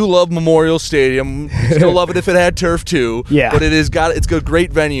 Well, we do love Memorial Stadium. Still love it if it had turf too. Yeah. But it's a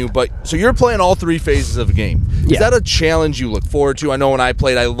great venue. But so you're playing all 3 phases of a game. Is that a challenge you look forward to? I know when I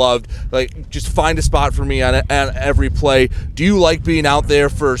played, I loved just find a spot for me on every play. Do you like being out there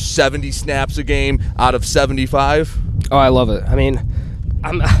for 70 snaps a game out of 75? Oh, I love it. I mean,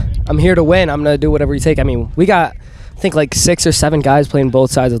 I'm here to win. I'm gonna do whatever you take. I mean, we got I think like 6 or 7 guys playing both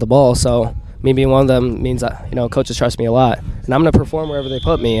sides of the ball. So me being one of them means that coaches trust me a lot, and I'm going to perform wherever they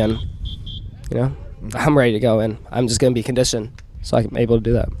put me, and I'm ready to go, and I'm just going to be conditioned so I'm able to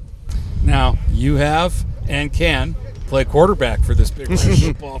do that. Now you have and can play quarterback for this big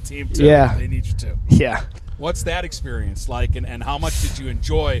football team too. Yeah, they need you to. Yeah. What's that experience like, and how much did you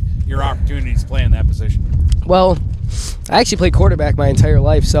enjoy your opportunities playing that position? Well, I actually played quarterback my entire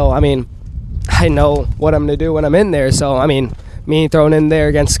life, so I mean, I know what I'm going to do when I'm in there. So I mean, me thrown in there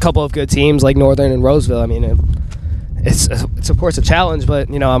against a couple of good teams like Northern and Roseville, I mean, it's of course a challenge, but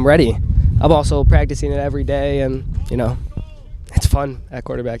I'm ready. I'm also practicing it every day, and it's fun at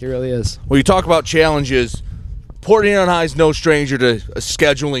quarterback. It really is. Well, you talk about challenges. Port Huron High is no stranger to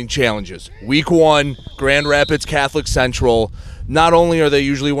scheduling challenges. Week 1, Grand Rapids Catholic Central. Not only are they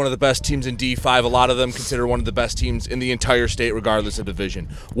usually one of the best teams in D5, a lot of them consider one of the best teams in the entire state regardless of division.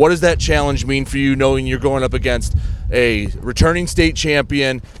 What does that challenge mean for you, knowing you're going up against a returning state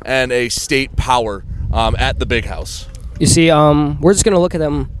champion and a state power at the Big House? You see, we're just going to look at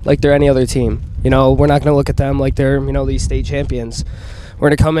them like they're any other team. We're not going to look at them like they're, these state champions. We're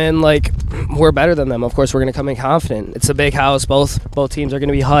going to come in like we're better than them. Of course, we're going to come in confident. It's a Big House. Both teams are going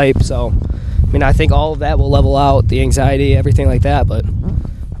to be hyped. So, I think all of that will level out, the anxiety, everything like that. But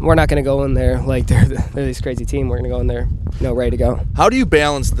we're not going to go in there like they're this crazy team. We're going to go in there, ready to go. How do you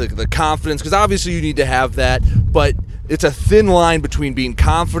balance the confidence? Because obviously you need to have that, but it's a thin line between being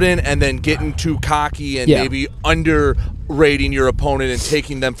confident and then getting too cocky and maybe underrating your opponent and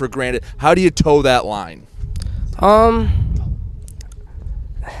taking them for granted. How do you toe that line?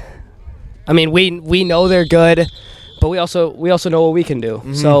 I mean, we know they're good, but we also know what we can do.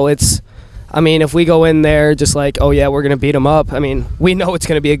 Mm-hmm. So it's, if we go in there just like, oh yeah, we're gonna beat them up. We know it's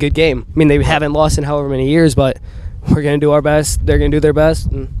gonna be a good game. They haven't lost in however many years, but we're gonna do our best. They're gonna do their best,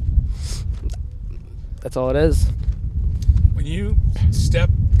 and that's all it is. When you step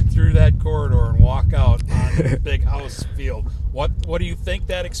through that corridor and walk out on the Big House field, what do you think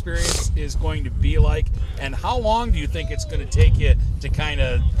that experience is going to be like, and how long do you think it's going to take you to kind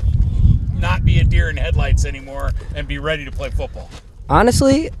of not be a deer in headlights anymore and be ready to play football?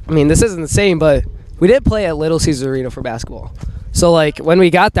 Honestly, this isn't the same, but we did play at Little Caesars Arena for basketball. So, when we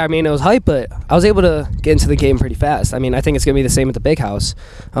got there, it was hype, but I was able to get into the game pretty fast. I think it's going to be the same at the Big House.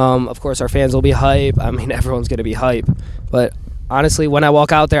 Of course, our fans will be hype. Everyone's going to be hype. But honestly, when I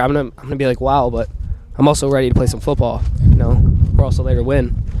walk out there, I'm gonna be like, wow, but I'm also ready to play some football. We're also there to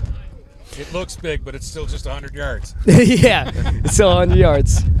win. It looks big, but it's still just 100 yards. Yeah, it's still 100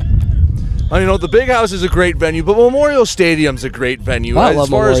 yards. The Big House is a great venue, but Memorial Stadium's a great venue. I as love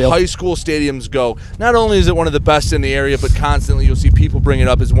far Memorial. as high school stadiums go, not only is it one of the best in the area, but constantly you'll see people bring it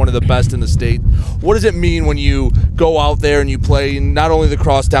up as one of the best in the state. What does it mean when you go out there and you play not only the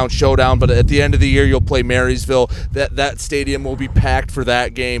Crosstown Showdown, but at the end of the year you'll play Marysville? That stadium will be packed for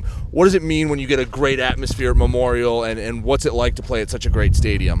that game. What does it mean when you get a great atmosphere at Memorial, and what's it like to play at such a great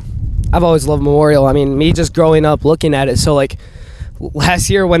stadium? I've always loved Memorial. I mean, me just growing up looking at it, so like last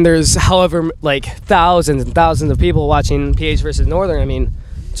year when there's however like thousands and thousands of people watching PH versus Northern, I mean,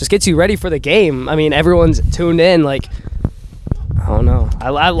 just gets you ready for the game. I mean, everyone's tuned in. Like, I don't know.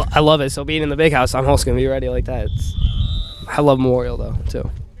 I love it. So being in the Big House, I'm also going to be ready like that. I love Memorial, though,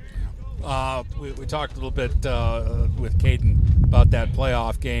 too. We talked a little bit with Caden about that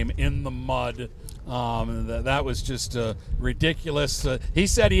playoff game in the mud. That was just ridiculous. He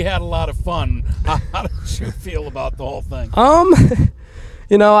said he had a lot of fun. How did you feel about the whole thing?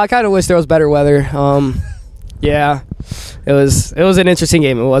 I kind of wish there was better weather. Yeah, it was an interesting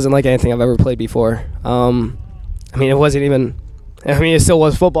game. It wasn't like anything I've ever played before. It wasn't even. It still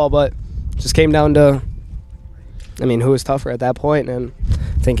was football, but it just came down to. Who was tougher at that point, and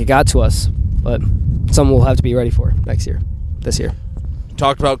I think it got to us. But something we'll have to be ready for this year.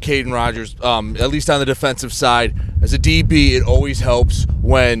 Talked about Caden Rogers, at least on the defensive side. As a DB, it always helps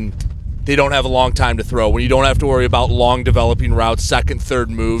when they don't have a long time to throw, when you don't have to worry about long developing routes, second, third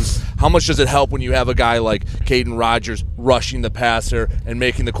moves. How much does it help when you have a guy like Caden Rogers rushing the passer and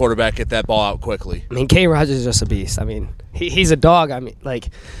making the quarterback get that ball out quickly? Caden Rogers is just a beast. He's a dog.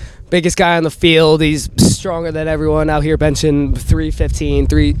 Biggest guy on the field. He's stronger than everyone out here, benching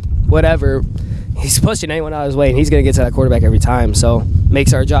 315, whatever. He's pushing anyone out of his way, and he's going to get to that quarterback every time. So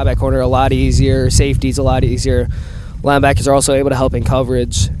makes our job at corner a lot easier. Safety's a lot easier. Linebackers are also able to help in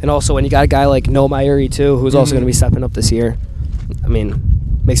coverage. And also when you got a guy like Noah Myuri, too, who's also going to be stepping up this year,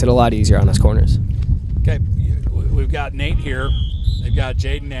 makes it a lot easier on us corners. Okay, we've got Nate here. They've got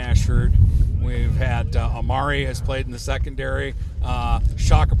Jaden Ashford. We've had Amari has played in the secondary.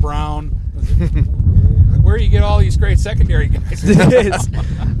 Shaka Brown. Where do you get all these great secondary guys?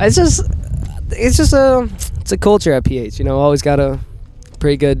 It's a culture at PH. Always got a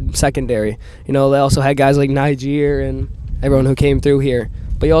pretty good secondary. They also had guys like Niger and everyone who came through here.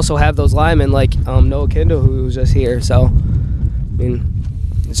 But you also have those linemen like Noah Kindle, who was just here. So,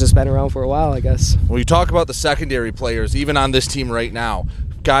 it's just been around for a while, I guess. When you talk about the secondary players, even on this team right now,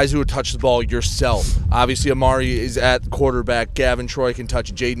 guys who would touch the ball yourself. Obviously, Amari is at quarterback. Gavin Troy can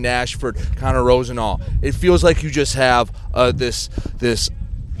touch. Jaden Ashford, Connor Rosenall. It feels like you just have this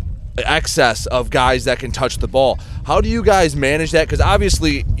excess of guys that can touch the ball. How do you guys manage that? Because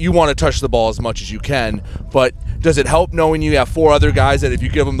obviously you want to touch the ball as much as you can, but does it help knowing you have four other guys that if you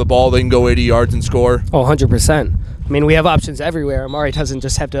give them the ball, they can go 80 yards and score? Oh, 100%. We have options everywhere. Amari doesn't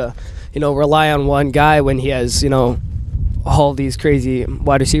just have to, rely on one guy when he has, all these crazy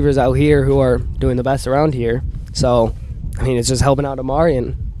wide receivers out here who are doing the best around here. So, it's just helping out Amari,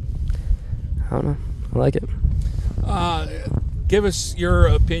 and I don't know. I like it. Give us your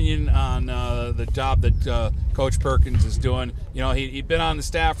opinion on the job that Coach Perkins is doing. He'd been on the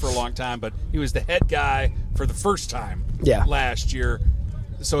staff for a long time, but he was the head guy for the first time last year.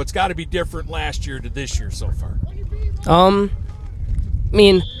 So it's got to be different last year to this year so far.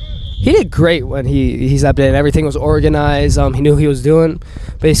 He did great when he stepped in. Everything was organized. He knew what he was doing.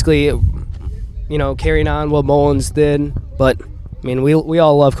 Basically, carrying on what Mullins did. But, we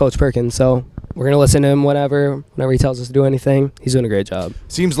all love Coach Perkins, so we're going to listen to him whenever he tells us to do anything. He's doing a great job.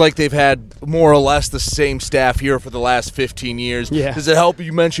 Seems like they've had more or less the same staff here for the last 15 years. Yeah. Does it help?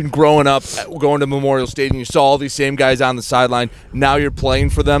 You mentioned growing up, going to Memorial Stadium, you saw all these same guys on the sideline. Now you're playing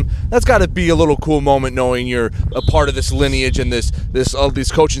for them. That's got to be a little cool moment knowing you're a part of this lineage and these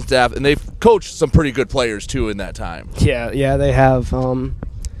coaching staff, and they've coached some pretty good players too in that time. Yeah, they have.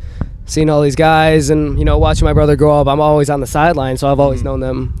 Seeing all these guys and, watching my brother grow up, I'm always on the sideline, so I've always known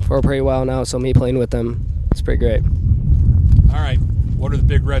them for a pretty while now, so me playing with them, it's pretty great. All right. What are the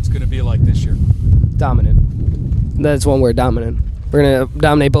Big Reds going to be like this year? Dominant. That's one word, dominant. We're going to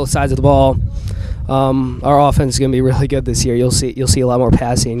dominate both sides of the ball. Our offense is going to be really good this year. You'll see a lot more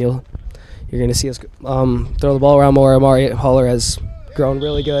passing. You're going to see us throw the ball around more. Amari Haller has grown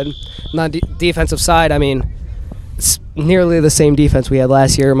really good. On the defensive side, it's nearly the same defense we had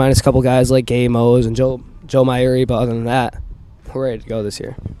last year, minus a couple guys like Gabe Mose and Joe Myuri, but other than that, we're ready to go this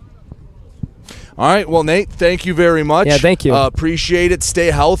year. All right, well, Nate, thank you very much. Yeah, thank you. Appreciate it.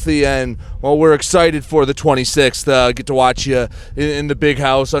 Stay healthy, and, we're excited for the 26th. Get to watch you in the Big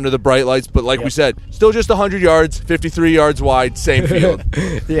House under the bright lights, but like we said, still just 100 yards, 53 yards wide, same field.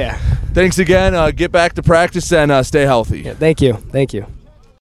 Yeah. Thanks again. Get back to practice and stay healthy. Yeah, thank you.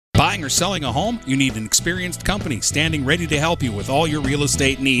 Buying or selling a home? You need an experienced company standing ready to help you with all your real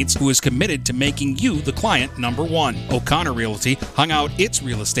estate needs, who is committed to making you the client number one. O'Connor Realty hung out its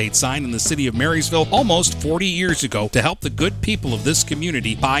real estate sign in the city of Marysville almost 40 years ago to help the good people of this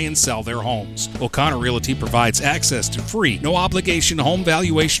community buy and sell their homes. O'Connor Realty provides access to free, no-obligation home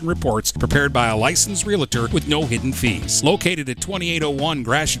valuation reports prepared by a licensed realtor with no hidden fees. Located at 2801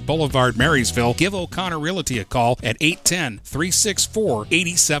 Gratiot Boulevard, Marysville, give O'Connor Realty a call at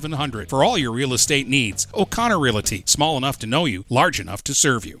 810-364-8700 for all your real estate needs. O'Connor Realty, small enough to know you, large enough to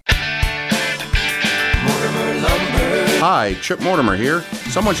serve you. Hi, Chip Mortimer here.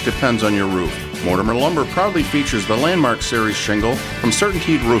 So much depends on your roof. Mortimer Lumber proudly features the Landmark Series shingle from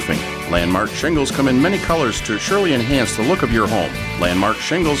Certainteed Roofing. Landmark shingles come in many colors to surely enhance the look of your home. Landmark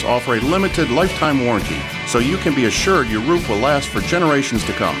shingles offer a limited lifetime warranty, so you can be assured your roof will last for generations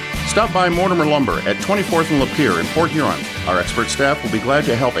to come. Stop by Mortimer Lumber at 24th and Lapeer in Port Huron. Our expert staff will be glad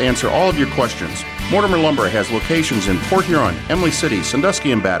to help answer all of your questions. Mortimer Lumber has locations in Port Huron, Emily City,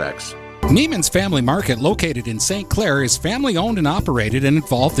 Sandusky, and Bad Axe. Neiman's Family Market, located in St. Clair, is family-owned and operated and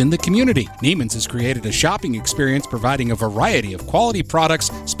involved in the community. Neiman's has created a shopping experience providing a variety of quality products,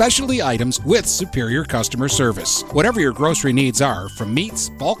 specialty items with superior customer service. Whatever your grocery needs are, from meats,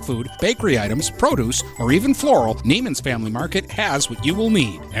 bulk food, bakery items, produce, or even floral, Neiman's Family Market has what you will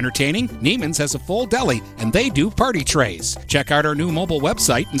need. Entertaining? Neiman's has a full deli, and they do party trays. Check out our new mobile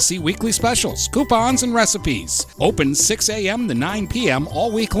website and see weekly specials, coupons, and recipes. Open 6 a.m. to 9 p.m. all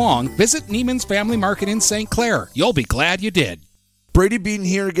week long. Visit Neiman's Family Market in St. Clair. You'll be glad you did. Brady Beaton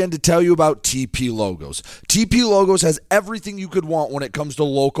here again to tell you about TP Logos. TP Logos has everything you could want when it comes to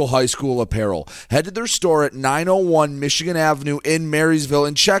local high school apparel. Head to their store at 901 Michigan Avenue in Marysville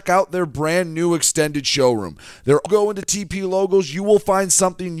and check out their brand new extended showroom. They're going to TP Logos, you will find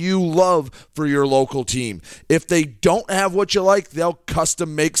something you love for your local team. If they don't have what you like, they'll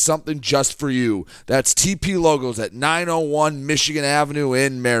custom make something just for you. That's TP Logos at 901 Michigan Avenue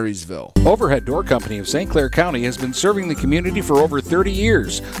in Marysville. Overhead Door Company of St. Clair County has been serving the community for over 30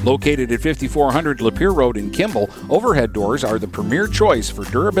 years. Located at 5400 Lapeer Road in Kimball, Overhead Doors are the premier choice for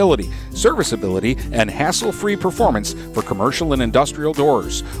durability, serviceability, and hassle-free performance for commercial and industrial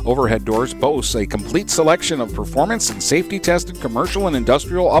doors. Overhead Doors boasts a complete selection of performance and safety-tested commercial and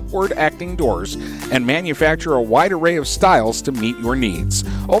industrial upward-acting doors and manufacture a wide array of styles to meet your needs.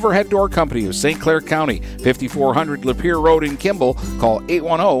 Overhead Door Company of St. Clair County, 5400 Lapeer Road in Kimball. Call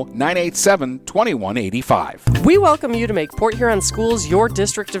 810-987-2185. We welcome you to make Port Huron Schools your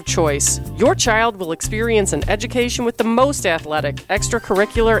district of choice. Your child will experience an education with the most athletic,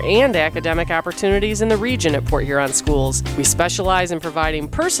 extracurricular, and academic opportunities in the region at Port Huron Schools. We specialize in providing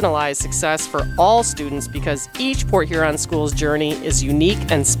personalized success for all students because each Port Huron Schools journey is unique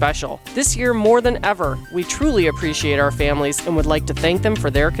and special. This year, more than ever, we truly appreciate our families and would like to thank them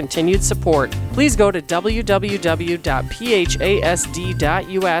for their continued support. Please go to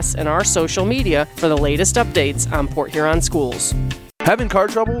www.phasd.us and our social media for the latest updates on Port Huron Schools. Having car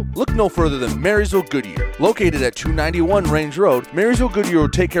trouble? Look no further than Marysville Goodyear. Located at 291 Range Road, Marysville Goodyear will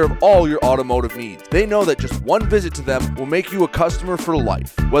take care of all your automotive needs. They know that just one visit to them will make you a customer for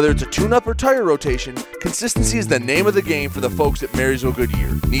life. Whether it's a tune-up or tire rotation, consistency is the name of the game for the folks at Marysville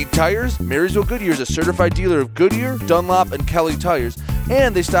Goodyear. Need tires? Marysville Goodyear is a certified dealer of Goodyear, Dunlop, and Kelly tires,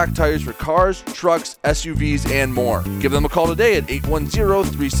 and they stock tires for cars, trucks, SUVs, and more. Give them a call today at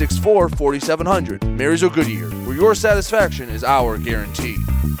 810-364-4700. Marysville Goodyear, where your satisfaction is our guarantee.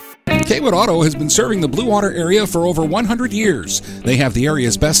 Kaywood Auto has been serving the Blue Water area for over 100 years. They have the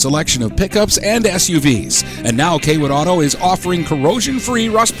area's best selection of pickups and SUVs. And now Kaywood Auto is offering corrosion-free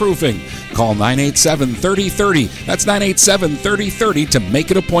rust proofing. Call 987-3030. That's 987-3030 to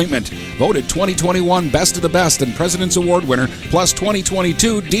make an appointment. Voted 2021 Best of the Best and President's Award winner, plus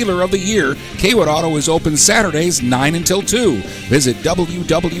 2022 Dealer of the Year. Kaywood Auto is open Saturdays 9 until 2. Visit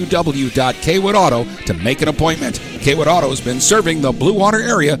www.kaywoodauto to make an appointment. Kaywood Auto has been serving the Blue Water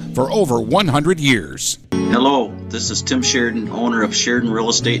area for over 100 years. Hello, this is Tim Sheridan, owner of Sheridan Real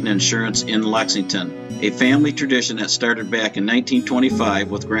Estate and Insurance in Lexington, a family tradition that started back in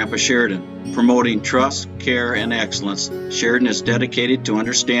 1925 with Grandpa Sheridan. Promoting trust, care, and excellence, Sheridan is dedicated to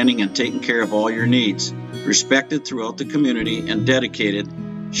understanding and taking care of all your needs. Respected throughout the community and dedicated,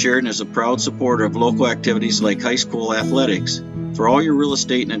 Sheridan is a proud supporter of local activities like high school athletics. For all your real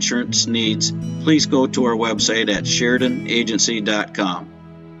estate and insurance needs, please go to our website at SheridanAgency.com.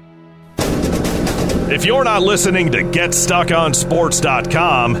 If you're not listening to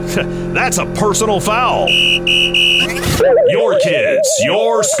GetStuckOnSports.com, that's a personal foul. Your kids,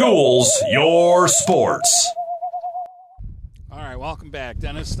 your schools, your sports. All right, welcome back.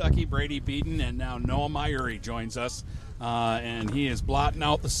 Dennis Stuckey, Brady Beaton, and now Noah Myuri joins us and he is blotting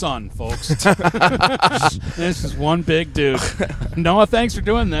out the sun, folks. This is one big dude. Noah, thanks for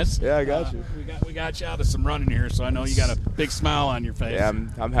doing this. Yeah, I got you. We got you out of some running here, so I know you got a big smile on your face. Yeah,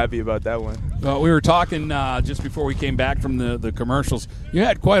 I'm happy about that one. We were talking just before we came back from the commercials. You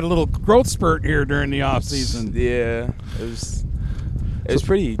had quite a little growth spurt here during the off season. Yeah, it was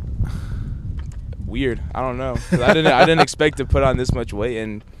pretty weird. I don't know. 'Cause I didn't expect to put on this much weight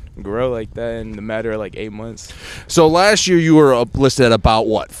and grow like that in the matter of like 8 months. So last year you were listed at about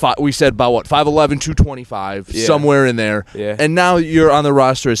what? We said about what? 5'11", 225, Yeah. somewhere in there. Yeah. And now you're on the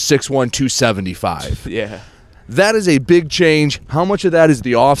roster as 6'1", 275. Yeah. That is a big change. How much of that is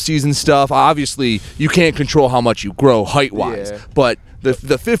the off-season stuff? Obviously, you can't control how much you grow height-wise, Yeah. but the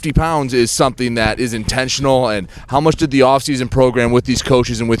 50 pounds is something that is intentional. And how much did the off-season program with these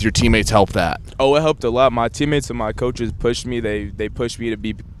coaches and with your teammates help that? Oh, it helped a lot. My teammates and my coaches pushed me. They pushed me to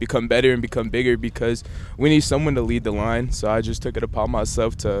become better and become bigger because we need someone to lead the line. So I just took it upon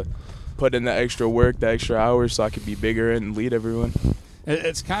myself to put in the extra work, the extra hours, so I could be bigger and lead everyone.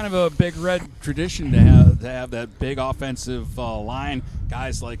 It's kind of a Big Red tradition to have that big offensive line.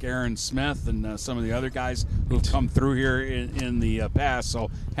 Guys like Aaron Smith and some of the other guys who've come through here in the past.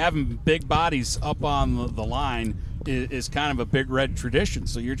 So having big bodies up on the line is kind of a Big Red tradition.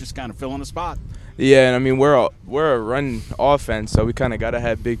 So you're just kind of filling a spot. Yeah, and I mean we're a run offense, so we kind of got to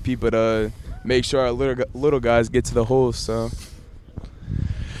have big people to make sure our little guys get to the holes. So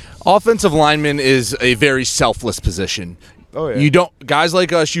offensive lineman is a very selfless position. Oh, yeah. Guys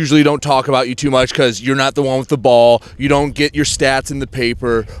like us usually don't talk about you too much because you're not the one with the ball. You don't get your stats in the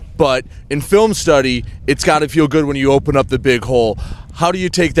paper. But in film study, it's got to feel good when you open up the big hole. How do you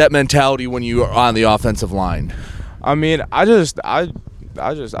take that mentality when you are on the offensive line? I mean, I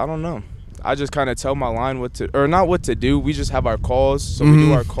don't know. I just kind of tell my line not what to do. We just have our calls, so we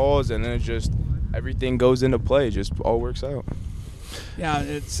do our calls, and then everything goes into play. It just all works out. Yeah,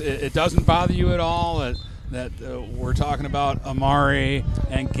 it doesn't bother you at all that we're talking about Amari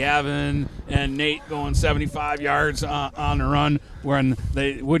and Gavin and Nate going 75 yards on the run when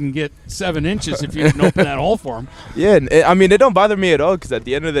they wouldn't get 7 inches if you didn't open that hole for them. Yeah, I mean, it don't bother me at all because at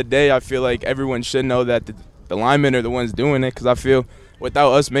the end of the day, I feel like everyone should know that the linemen are the ones doing it because I feel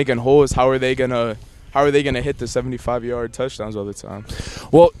without us making holes, how are they gonna hit the 75-yard touchdowns all the time?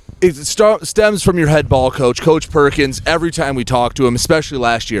 Well, it stems from your head ball coach, Coach Perkins. Every time we talk to him, especially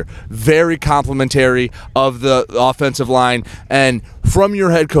last year, very complimentary of the offensive line. And from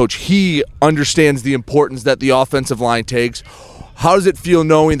your head coach, he understands the importance that the offensive line takes. How does it feel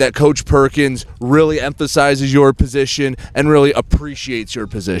knowing that Coach Perkins really emphasizes your position and really appreciates your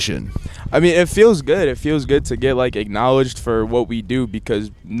position? I mean, it feels good. It feels good to get acknowledged for what we do because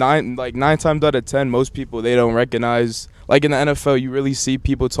nine times out of 10, most people they don't recognize. Like in the NFL, you really see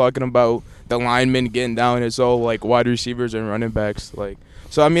people talking about the linemen getting down. It's all wide receivers and running backs.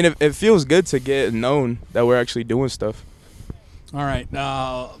 So I mean, it feels good to get known that we're actually doing stuff. All right,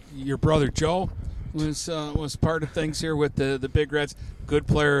 your brother Joe was part of things here with the Big Reds. Good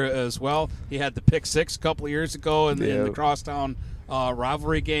player as well. He had the pick 6 a couple of years ago in the crosstown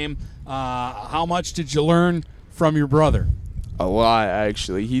rivalry game. How much did you learn from your brother? A lot,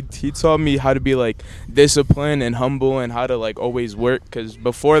 actually. He taught me how to be disciplined and humble and how to always work. Because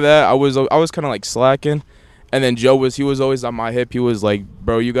before that, I was kind of slacking, and then Joe was always on my hip. He was like,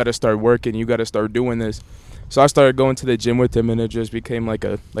 "Bro, you got to start working. You got to start doing this." So I started going to the gym with him, and it just became like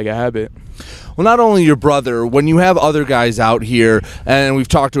a habit. Well, not only your brother, when you have other guys out here, and we've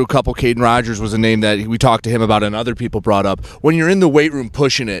talked to a couple, Caden Rogers was a name that we talked to him about and other people brought up. When you're in the weight room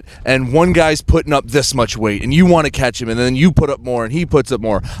pushing it, and one guy's putting up this much weight, and you want to catch him, and then you put up more, and he puts up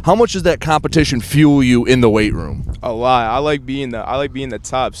more, how much does that competition fuel you in the weight room? A lot. I like being the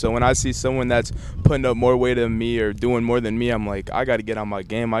top. So when I see someone that's putting up more weight than me or doing more than me, I'm like, I got to get on my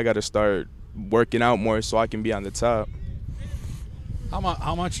game. I got to start working out more so I can be on the top.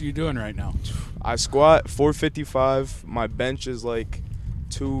 How much are you doing right now? I squat 455. My bench is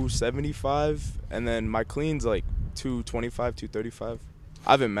 275, and then my clean's 225, 235.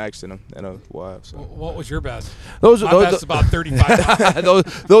 I haven't maxed in them in a while. So. What was your best? My best is about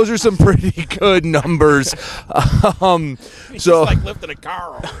 35. those are some pretty good numbers. It's so like lifting a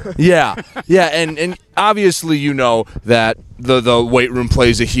car. Yeah, and obviously you know that the weight room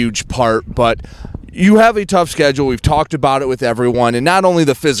plays a huge part, but you have a tough schedule. We've talked about it with everyone, and not only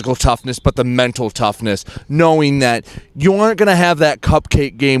the physical toughness, but the mental toughness, knowing that you aren't going to have that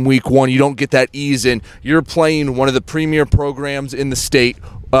cupcake game week 1. You don't get that ease in. You're playing one of the premier programs in the state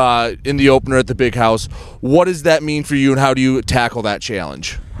in the opener at the Big House. What does that mean for you, and how do you tackle that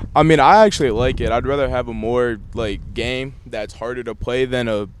challenge? I mean, I actually like it. I'd rather have a more game that's harder to play than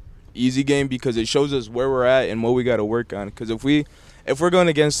a easy game because it shows us where we're at and what we got to work on. Because if we're going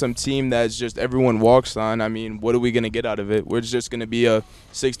against some team that's just everyone walks on, I mean, what are we going to get out of it? We're just going to be a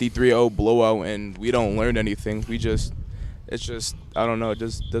 63-0 blowout, and we don't learn anything. It's just, I don't know, it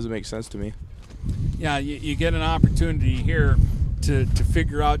just doesn't make sense to me. Yeah, you get an opportunity here to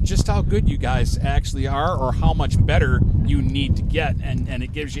figure out just how good you guys actually are or how much better you need to get, and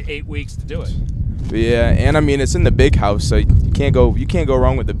it gives you 8 weeks to do it. Yeah, and I mean, it's in the big house, so you can't go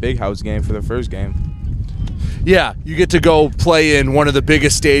wrong with the big house game for the first game. Yeah, you get to go play in one of the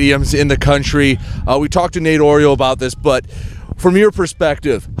biggest stadiums in the country. We talked to Nate Orio about this, but from your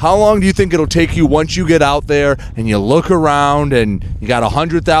perspective, how long do you think it'll take you once you get out there and you look around and you got a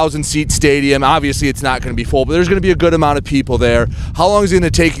 100,000 seat stadium? Obviously, it's not going to be full, but there's going to be a good amount of people there. How long is it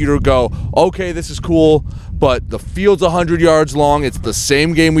going to take you to go, okay, this is cool, but the field's 100 yards long. It's the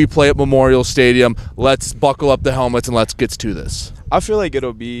same game we play at Memorial Stadium. Let's buckle up the helmets and let's get to this. I feel like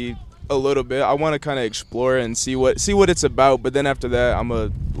it'll be a little bit. I want to kind of explore and see what it's about, but then after that, I'm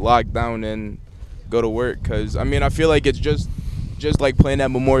going to lock down and go to work because, I mean, I feel like it's just like playing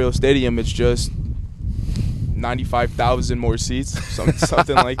at Memorial Stadium. It's just 95,000 more seats,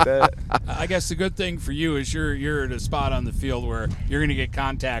 something like that. I guess the good thing for you is you're at a spot on the field where you're going to get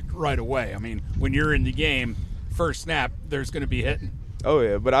contact right away. I mean, when you're in the game, first snap, there's going to be hitting. Oh,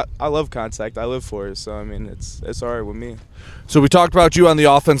 yeah, but I love contact. I live for it, so, I mean, it's all right with me. So we talked about you on the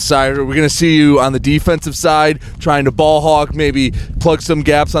offense side. We're going to see you on the defensive side, trying to ball hawk, maybe plug some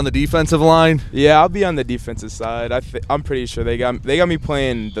gaps on the defensive line? Yeah, I'll be on the defensive side. I'm pretty sure they got me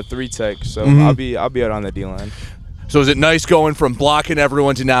playing the 3-tech, so I'll be out on the D-line. So is it nice going from blocking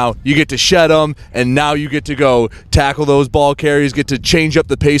everyone to now you get to shed them, and now you get to go tackle those ball carriers, get to change up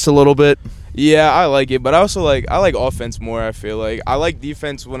the pace a little bit? Yeah, I like it, but I also like offense more. I feel like I like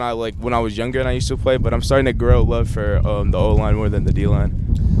defense when I was younger and I used to play, but I'm starting to grow love for the O-line more than the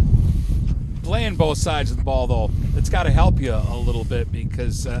D-line. Playing both sides of the ball, though, it's got to help you a little bit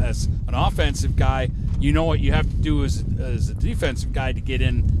because as an offensive guy, you know what you have to do as a defensive guy to get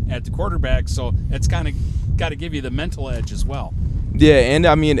in at the quarterback, so it's kind of got to give you the mental edge as well. Yeah, and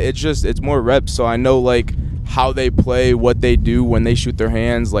I mean, it's more reps, so I know like how they play, what they do when they shoot their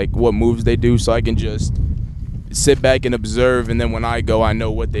hands, like what moves they do, so I can just sit back and observe, and then when I go, I know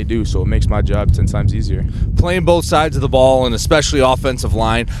what they do, so it makes my job 10 times easier. Playing both sides of the ball, and especially offensive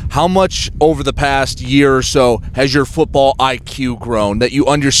line, how much over the past year or so has your football IQ grown, that you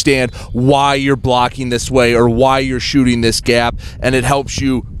understand why you're blocking this way or why you're shooting this gap, and it helps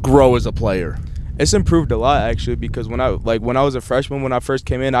you grow as a player? It's improved a lot, actually, because when I was a freshman, when I first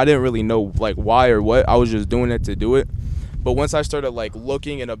came in, I didn't really know like why or what. I was just doing it to do it. But once I started like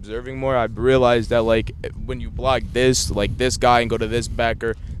looking and observing more, I realized that like when you block this, like this guy and go to this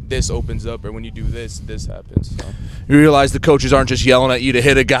backer, this opens up, or when you do this, this happens. So. You realize the coaches aren't just yelling at you to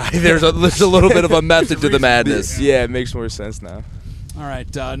hit a guy. There's a little bit of a method to the madness. Yeah, it makes more sense now. All right,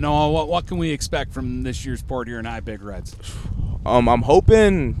 Noah, what can we expect from this year's Port Huron High Big Reds? I'm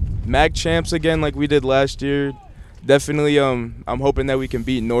hoping MAC champs again like we did last year. Definitely, I'm hoping that we can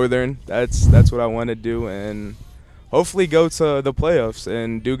beat Northern. That's what I want to do, and hopefully go to the playoffs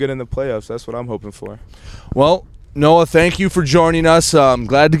and do good in the playoffs. That's what I'm hoping for. Well, Noah, thank you for joining us. I'm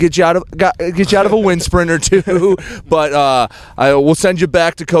glad to get you out of a wind sprint or two, but I will send you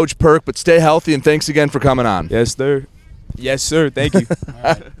back to Coach Perk. But stay healthy, and thanks again for coming on. Yes, sir. Yes, sir. Thank you. All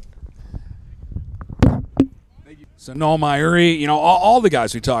right. So Noah Myrie, all the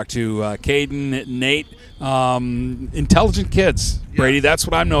guys we talked to, Caden, Nate, intelligent kids. Brady, that's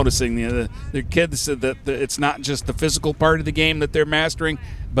what I'm noticing. The kids that it's not just the physical part of the game that they're mastering,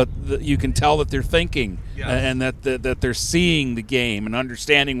 but you can tell that they're thinking and that they're seeing the game and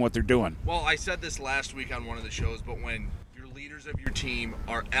understanding what they're doing. Well, I said this last week on one of the shows, but when your leaders of your team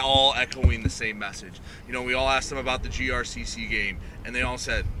are all echoing the same message. We all asked them about the GRCC game, and they all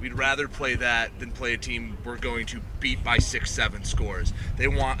said, we'd rather play that than play a team we're going to beat by 6-7 scores. They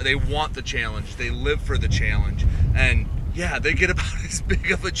want the challenge. They live for the challenge. And, yeah, they get about as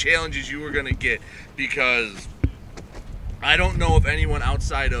big of a challenge as you were going to get, because I don't know if anyone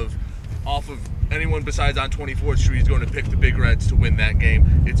anyone besides on 24th Street is going to pick the Big Reds to win that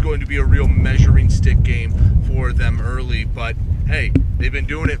game. It's going to be a real measuring stick game for them early, but hey, they've been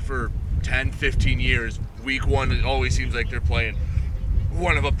doing it for 10, 15 years. Week one, it always seems like they're playing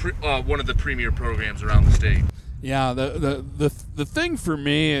one of the premier programs around the state. Yeah, the thing for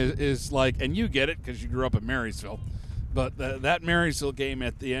me is like, and you get it because you grew up in Marysville, but that Marysville game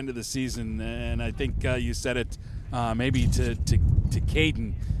at the end of the season, and I think you said it maybe to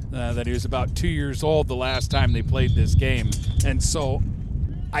Caden, that he was about 2 years old the last time they played this game. And so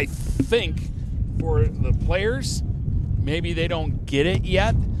I think for the players, maybe they don't get it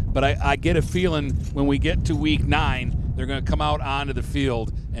yet, but I get a feeling when we get to week 9, they're going to come out onto the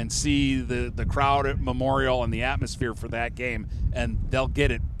field and see the crowd at Memorial and the atmosphere for that game, and they'll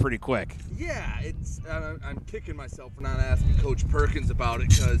get it pretty quick. Yeah, I'm kicking myself for not asking Coach Perkins about it,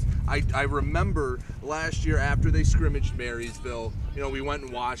 because I remember last year after they scrimmaged Marysville, we went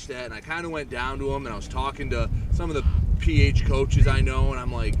and watched that, and I kind of went down to them, and I was talking to some of the PH coaches I know, and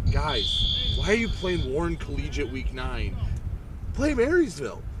I'm like, guys, why are you playing Warren Collegiate week 9? Play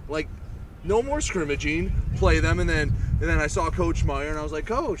Marysville. Like, no more scrimmaging, play them, and then I saw Coach Meyer, and I was like,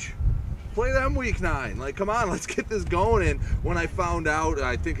 Coach, play them week 9. Like, come on, let's get this going. And when I found out,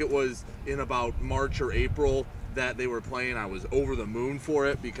 I think it was in about March or April that they were playing, I was over the moon for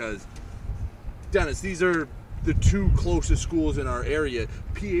it, because, Dennis, these are the 2 closest schools in our area.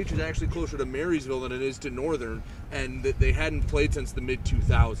 PH is actually closer to Marysville than it is to Northern, and they hadn't played since the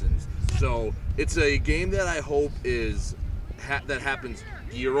mid-2000s. So it's a game that I hope that happens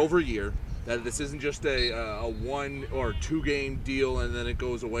year over year, that this isn't just a 1 or 2 game deal and then it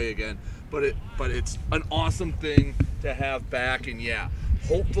goes away again, but it's an awesome thing to have back. And yeah,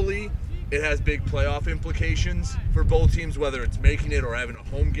 hopefully it has big playoff implications for both teams, whether it's making it or having a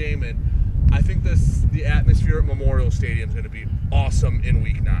home game. And I think the atmosphere at Memorial Stadium is going to be awesome in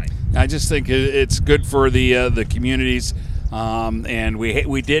week 9. I just think it's good for the communities, and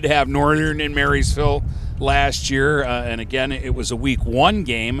we did have Northern in Marysville last year, and again, it was a week 1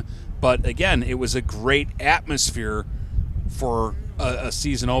 game, but again, it was a great atmosphere for a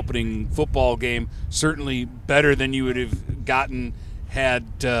season opening football game. Certainly better than you would have gotten had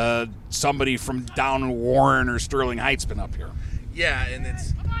somebody from down in Warren or Sterling Heights been up here. Yeah, and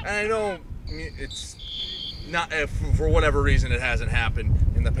I know it's not, for whatever reason, it hasn't happened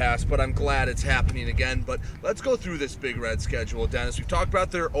in the past, but I'm glad it's happening again. But let's go through this Big Red schedule, Dennis. We've talked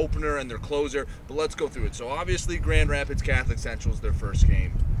about their opener and their closer, but let's go through it. So obviously Grand Rapids Catholic Central is their first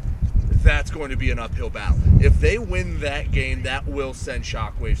game. That's going to be an uphill battle. If they win that game, that will send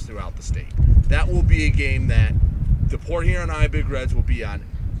shockwaves throughout the state. That will be a game that the Port Huron High Big Reds will be on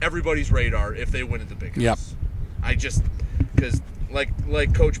everybody's radar if they win at the Big House. Yep. Because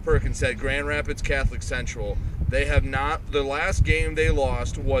like Coach Perkins said, Grand Rapids Catholic Central, they have not, the last game they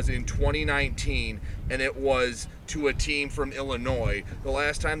lost was in 2019, and it was to a team from Illinois. The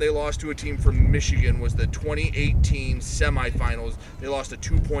last time they lost to a team from Michigan was the 2018 semifinals. They lost a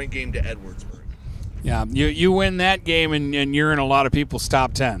 2-point game to Edwardsburg. Yeah, you win that game, and you're in a lot of people's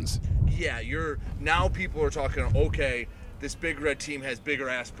top 10s. Yeah, now people are talking, okay, this Big Red team has bigger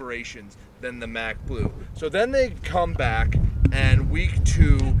aspirations than the MAC Blue. So then they come back, and week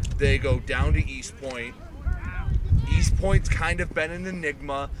 2, they go down to East Point. East Point's kind of been an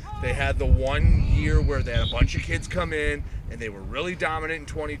enigma. They had the 1 year where they had a bunch of kids come in, and they were really dominant in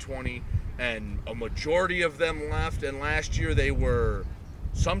 2020, and a majority of them left, and last year they were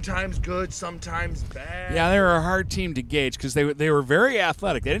sometimes good, sometimes bad. Yeah, they were a hard team to gauge because they were very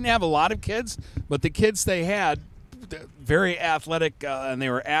athletic. They didn't have a lot of kids, but the kids they had, very athletic, and they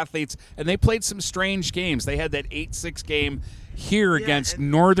were athletes, and they played some strange games. They had that 8-6 game here against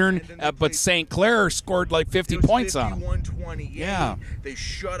Northern, but St. Clair scored like 50 points on them. 51-28. Yeah. They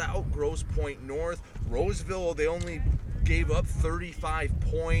shut out Grosse Pointe North. Roseville, they only gave up 35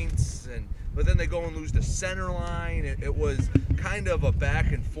 points, but then they go and lose the center line. It was kind of a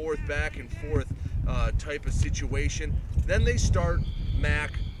back and forth type of situation. Then they start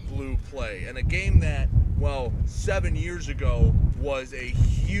MAC Blue play, and a game that, 7 years ago was a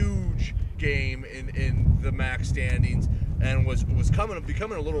huge game in the MAC standings, and was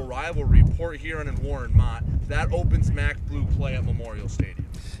becoming a little rivalry, Port Huron and Warren Mott. That opens MAC Blue play at Memorial Stadium.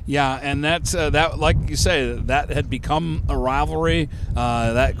 Yeah, and that's that, like you say, that had become a rivalry.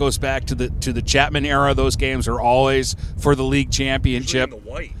 That goes back to the Chapman era. Those games are always for the league championship. Usually in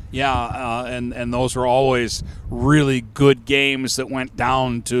the white. Yeah, and those were always really good games that went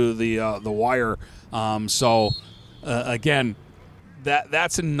down to the wire. Again,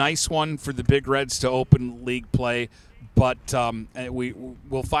 that's a nice one for the Big Reds to open league play. But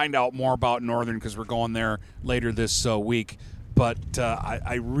we'll find out more about Northern because we're going there later this week. But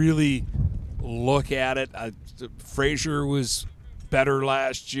I really look at it. Fraser was better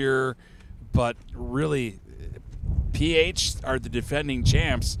last year, but really, PH are the defending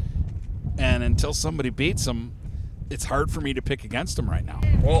champs, and until somebody beats them, it's hard for me to pick against them right now.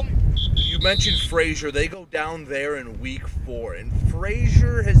 Well, you mentioned Fraser. They go down there in week 4, and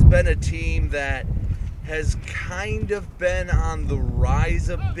Fraser has been a team that has kind of been on the rise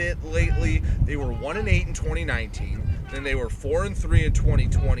a bit lately. They were 1-8 in 2019, then they were 4-3 in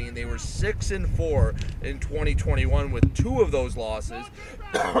 2020, and they were 6-4 in 2021, with 2 of those losses,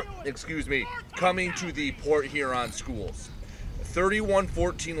 coming to the Port Huron schools.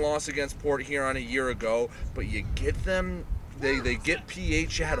 31-14 loss against Port Huron a year ago, but you get them, they get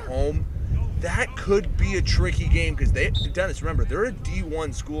PH at home. That could be a tricky game because Dennis, remember, they're a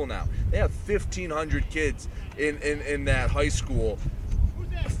D1 school now. They have 1,500 kids in that high school.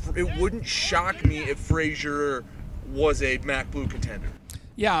 It wouldn't shock me if Fraser was a MAC Blue contender.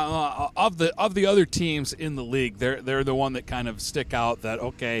 Yeah, of the other teams in the league, they're the one that kind of stick out. That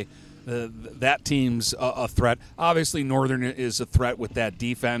okay, that team's a threat. Obviously, Northern is a threat with that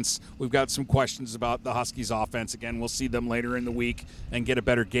defense. We've got some questions about the Huskies' offense. Again, we'll see them later in the week and get a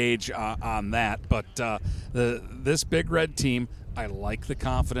better gauge on that. But this Big Red team, I like the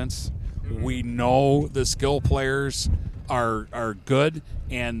confidence. We know the skill players are good,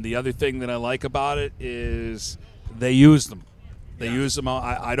 and the other thing that I like about it is they use them. They use them.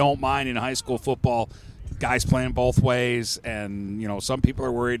 I don't mind in high school football guys playing both ways, and some people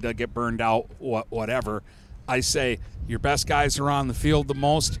are worried they'll get burned out, whatever. I say your best guys are on the field the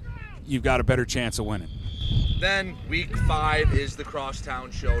most, you've got a better chance of winning. Then week 5 is the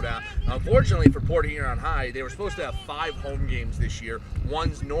Crosstown Showdown. Unfortunately for Port Huron High, they were supposed to have 5 home games this year.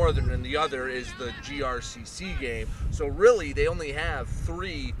 One's Northern and the other is the GRCC game. So really they only have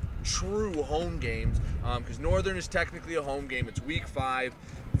 3 true home games because Northern is technically a home game. It's week 5.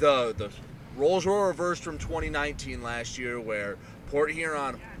 The roles were reversed from 2019 last year where Port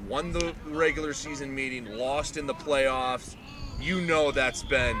Huron won the regular season meeting, lost in the playoffs. That's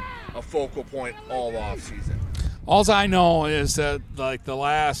been a focal point all off season. All I know is that like the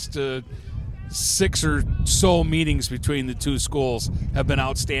last 6 or so meetings between the two schools have been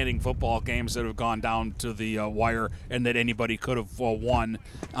outstanding football games that have gone down to the wire and that anybody could have won.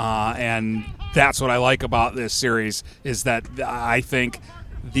 And that's what I like about this series is that I think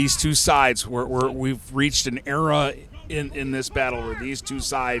these two sides, we've reached an era in this battle where these two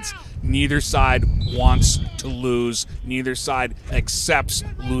sides, neither side wants to lose. Neither side accepts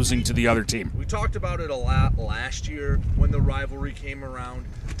losing to the other team. We talked about it a lot last year when the rivalry came around.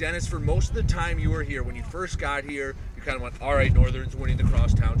 Dennis, for most of the time you were here, when you first got here, you kind of went, all right, Northern's winning the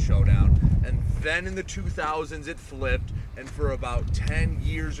Crosstown Showdown. And then in the 2000s it flipped, and for about 10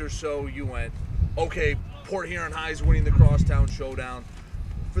 years or so you went, okay, Port Huron High's winning the Crosstown Showdown.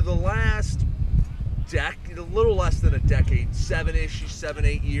 For the last decade, a little less than a decade,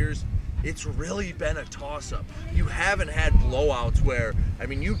 7-8 years, it's really been a toss-up. You haven't had blowouts where,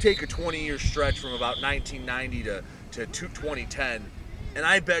 you take a 20-year stretch from about 1990 to 2010, and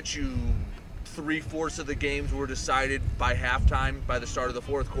I bet you 3/4 of the games were decided by halftime, by the start of the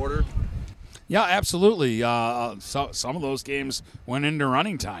fourth quarter. Yeah, absolutely. Some of those games went into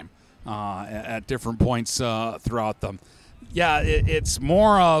running time at different points throughout them. Yeah, it's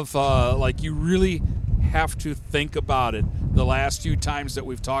more of like you really have to think about it. The last few times that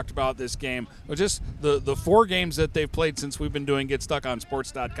we've talked about this game, or just the 4 games that they've played since we've been doing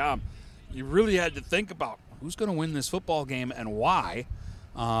GetStuckOnSports.com, you really had to think about who's going to win this football game and why.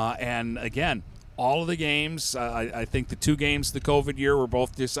 And again, all of the games, I think the 2 games the COVID year were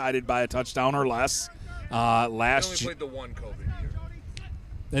both decided by a touchdown or less. They only played the one COVID year.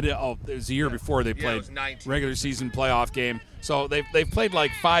 It was the year before they played regular season playoff game. So they've played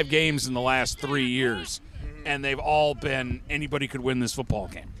like 5 games in the last 3 years, and they've all been anybody could win this football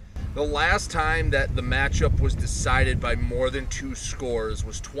game. The last time that the matchup was decided by more than 2 scores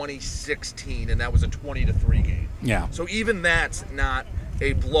was 2016, and that was a 20-3 game. Yeah. So even that's not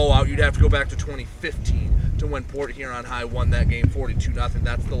a blowout. You'd have to go back to 2015 to when Port Huron High won that game 42-0.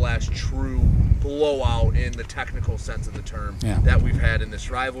 That's the last true blowout in the technical sense of the term that we've had in this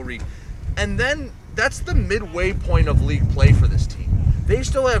rivalry. And then that's the midway point of league play for this team. They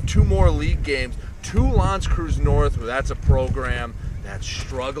still have 2 more league games. 2 L'Anse Creuse North, where that's a program that's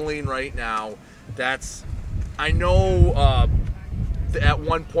struggling right now. I know at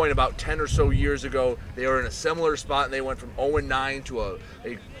one point about 10 or so years ago, they were in a similar spot and they went from 0-9 to a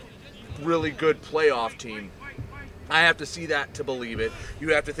really good playoff team. I have to see that to believe it.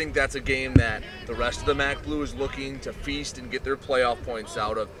 You have to think that's a game that the rest of the MAC Blue is looking to feast and get their playoff points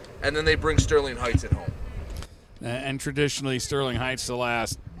out of. And then they bring Sterling Heights at home. And traditionally, Sterling Heights the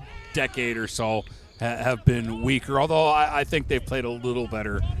last decade or so have been weaker, although I think they've played a little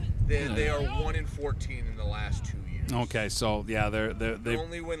better. They are 1-14 in the last 2 years. Okay, so yeah, the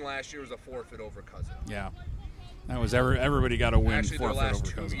only win last year was a forfeit over Cousin. Yeah, that was everybody got a win. Actually, their last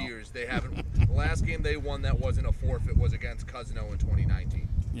 2 years they haven't. The last game they won that wasn't a forfeit was against Cousino in 2019.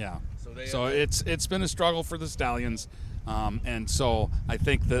 Yeah, so it's been a struggle for the Stallions, and so I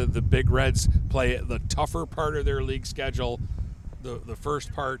think the Big Reds play the tougher part of their league schedule, the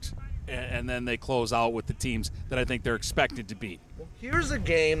first part. And then they close out with the teams that I think they're expected to beat. Well, Here's a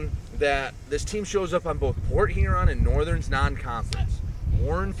game that this team shows up on both Port Huron and Northern's non-conference.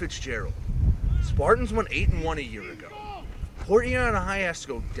 Warren Fitzgerald. Spartans won 8-1 a year ago. Port Huron High has to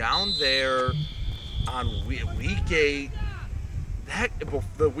go down there on week 8.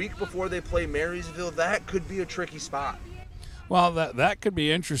 The week before they play Marysville, that could be a tricky spot. Well, that could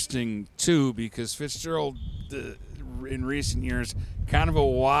be interesting too, because Fitzgerald in recent years, kind of a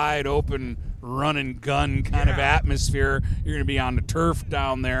wide open run and gun kind of atmosphere. You're going to be on the turf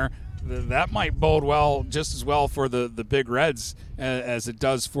down there. That might bode well, just as well for the Big Reds as it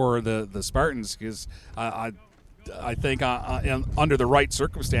does for the Spartans, because I think under the right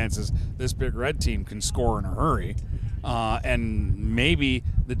circumstances, this Big Red team can score in a hurry. And maybe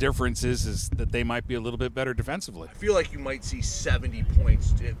the difference is that they might be a little bit better defensively. I feel like you might see 70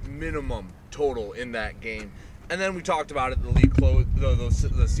 points at minimum total in that game. And then we talked about it,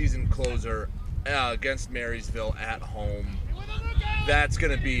 the season closer against Marysville at home. That's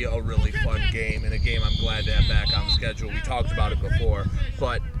going to be a really fun game, and a game I'm glad to have back on the schedule. We talked about it before,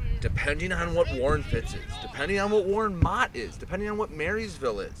 but depending on what Warren Fitz is, depending on what Warren Mott is, depending on what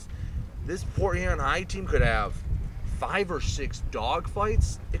Marysville is, this Port Huron High team could have 5 or 6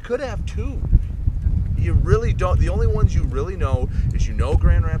 dogfights. It could have 2. You really don't. The only ones you really know is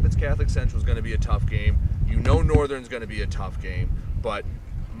Grand Rapids Catholic Central is going to be a tough game. Northern's going to be a tough game. But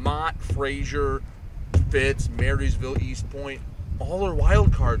Mott, Fraser, Fitz, Marysville, East Point, all are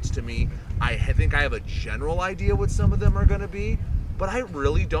wild cards to me. I think I have a general idea what some of them are going to be, but I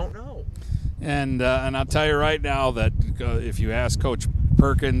really don't know. And I'll tell you right now that if you ask Coach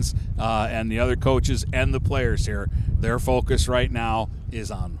Perkins and the other coaches and the players here, their focus right now is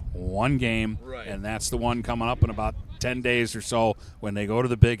on one game, and that's the one coming up in about 10 days or so when they go to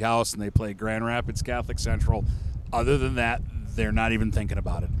the Big House and they play Grand Rapids Catholic Central. Other than that, they're not even thinking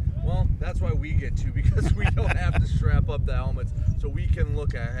about it. Well, that's why we get to, because we don't have to strap up the helmets, so we can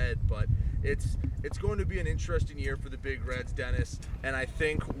look ahead. But it's going to be an interesting year for the Big Reds, Dennis, and I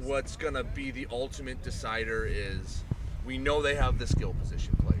think what's going to be the ultimate decider is we know they have the skill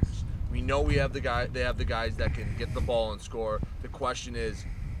position players. We know they have the guys that can get the ball and score. The question is,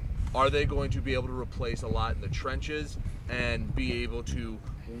 are they going to be able to replace a lot in the trenches and be able to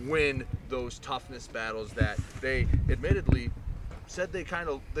win those toughness battles that they admittedly said they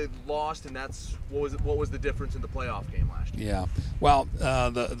lost, and that's what was the difference in the playoff game last year? Yeah. Well,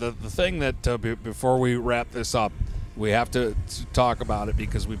 the thing that before we wrap this up, we have to talk about it,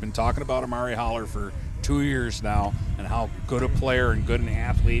 because we've been talking about Amari Holler for 2 years now and how good a player and good an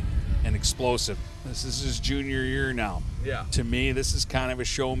athlete and explosive. This is his junior year now. Yeah. To me, this is kind of a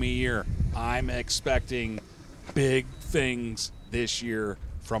show-me year. I'm expecting big things this year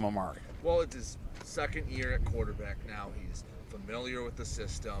from Amari. Well, it's his second year at quarterback now. He's familiar with the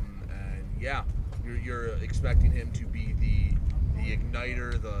system, and yeah, you're expecting him to be the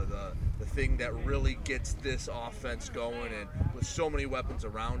igniter, the thing that really gets this offense going. And with so many weapons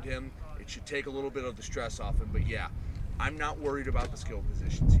around him, it should take a little bit of the stress off him. But yeah, I'm not worried about the skill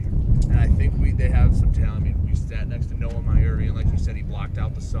positions here, and I think they have some talent. I mean, we sat next to Noah Myuri, and like you said, he blocked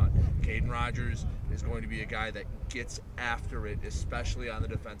out the sun. Caden Rogers is going to be a guy that gets after it, especially on the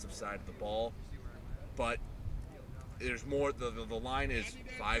defensive side of the ball. But there's more. The line is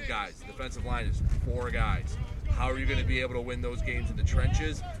 5 guys. The defensive line is 4 guys. How are you going to be able to win those games in the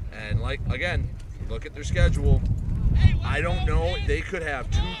trenches? And again, look at their schedule. I don't know. They could have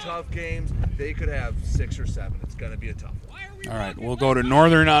 2 tough games. They could have 6 or 7. It's going to be a tough one. All right, we'll go to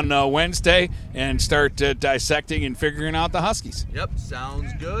Northern on Wednesday and start dissecting and figuring out the Huskies. Yep,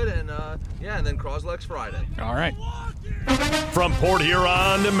 sounds good. And and then Croslex Friday. All right. From Port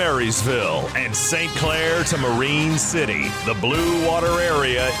Huron to Marysville and St. Clair to Marine City, the Blue Water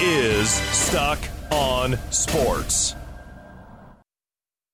area is Stuck on Sports.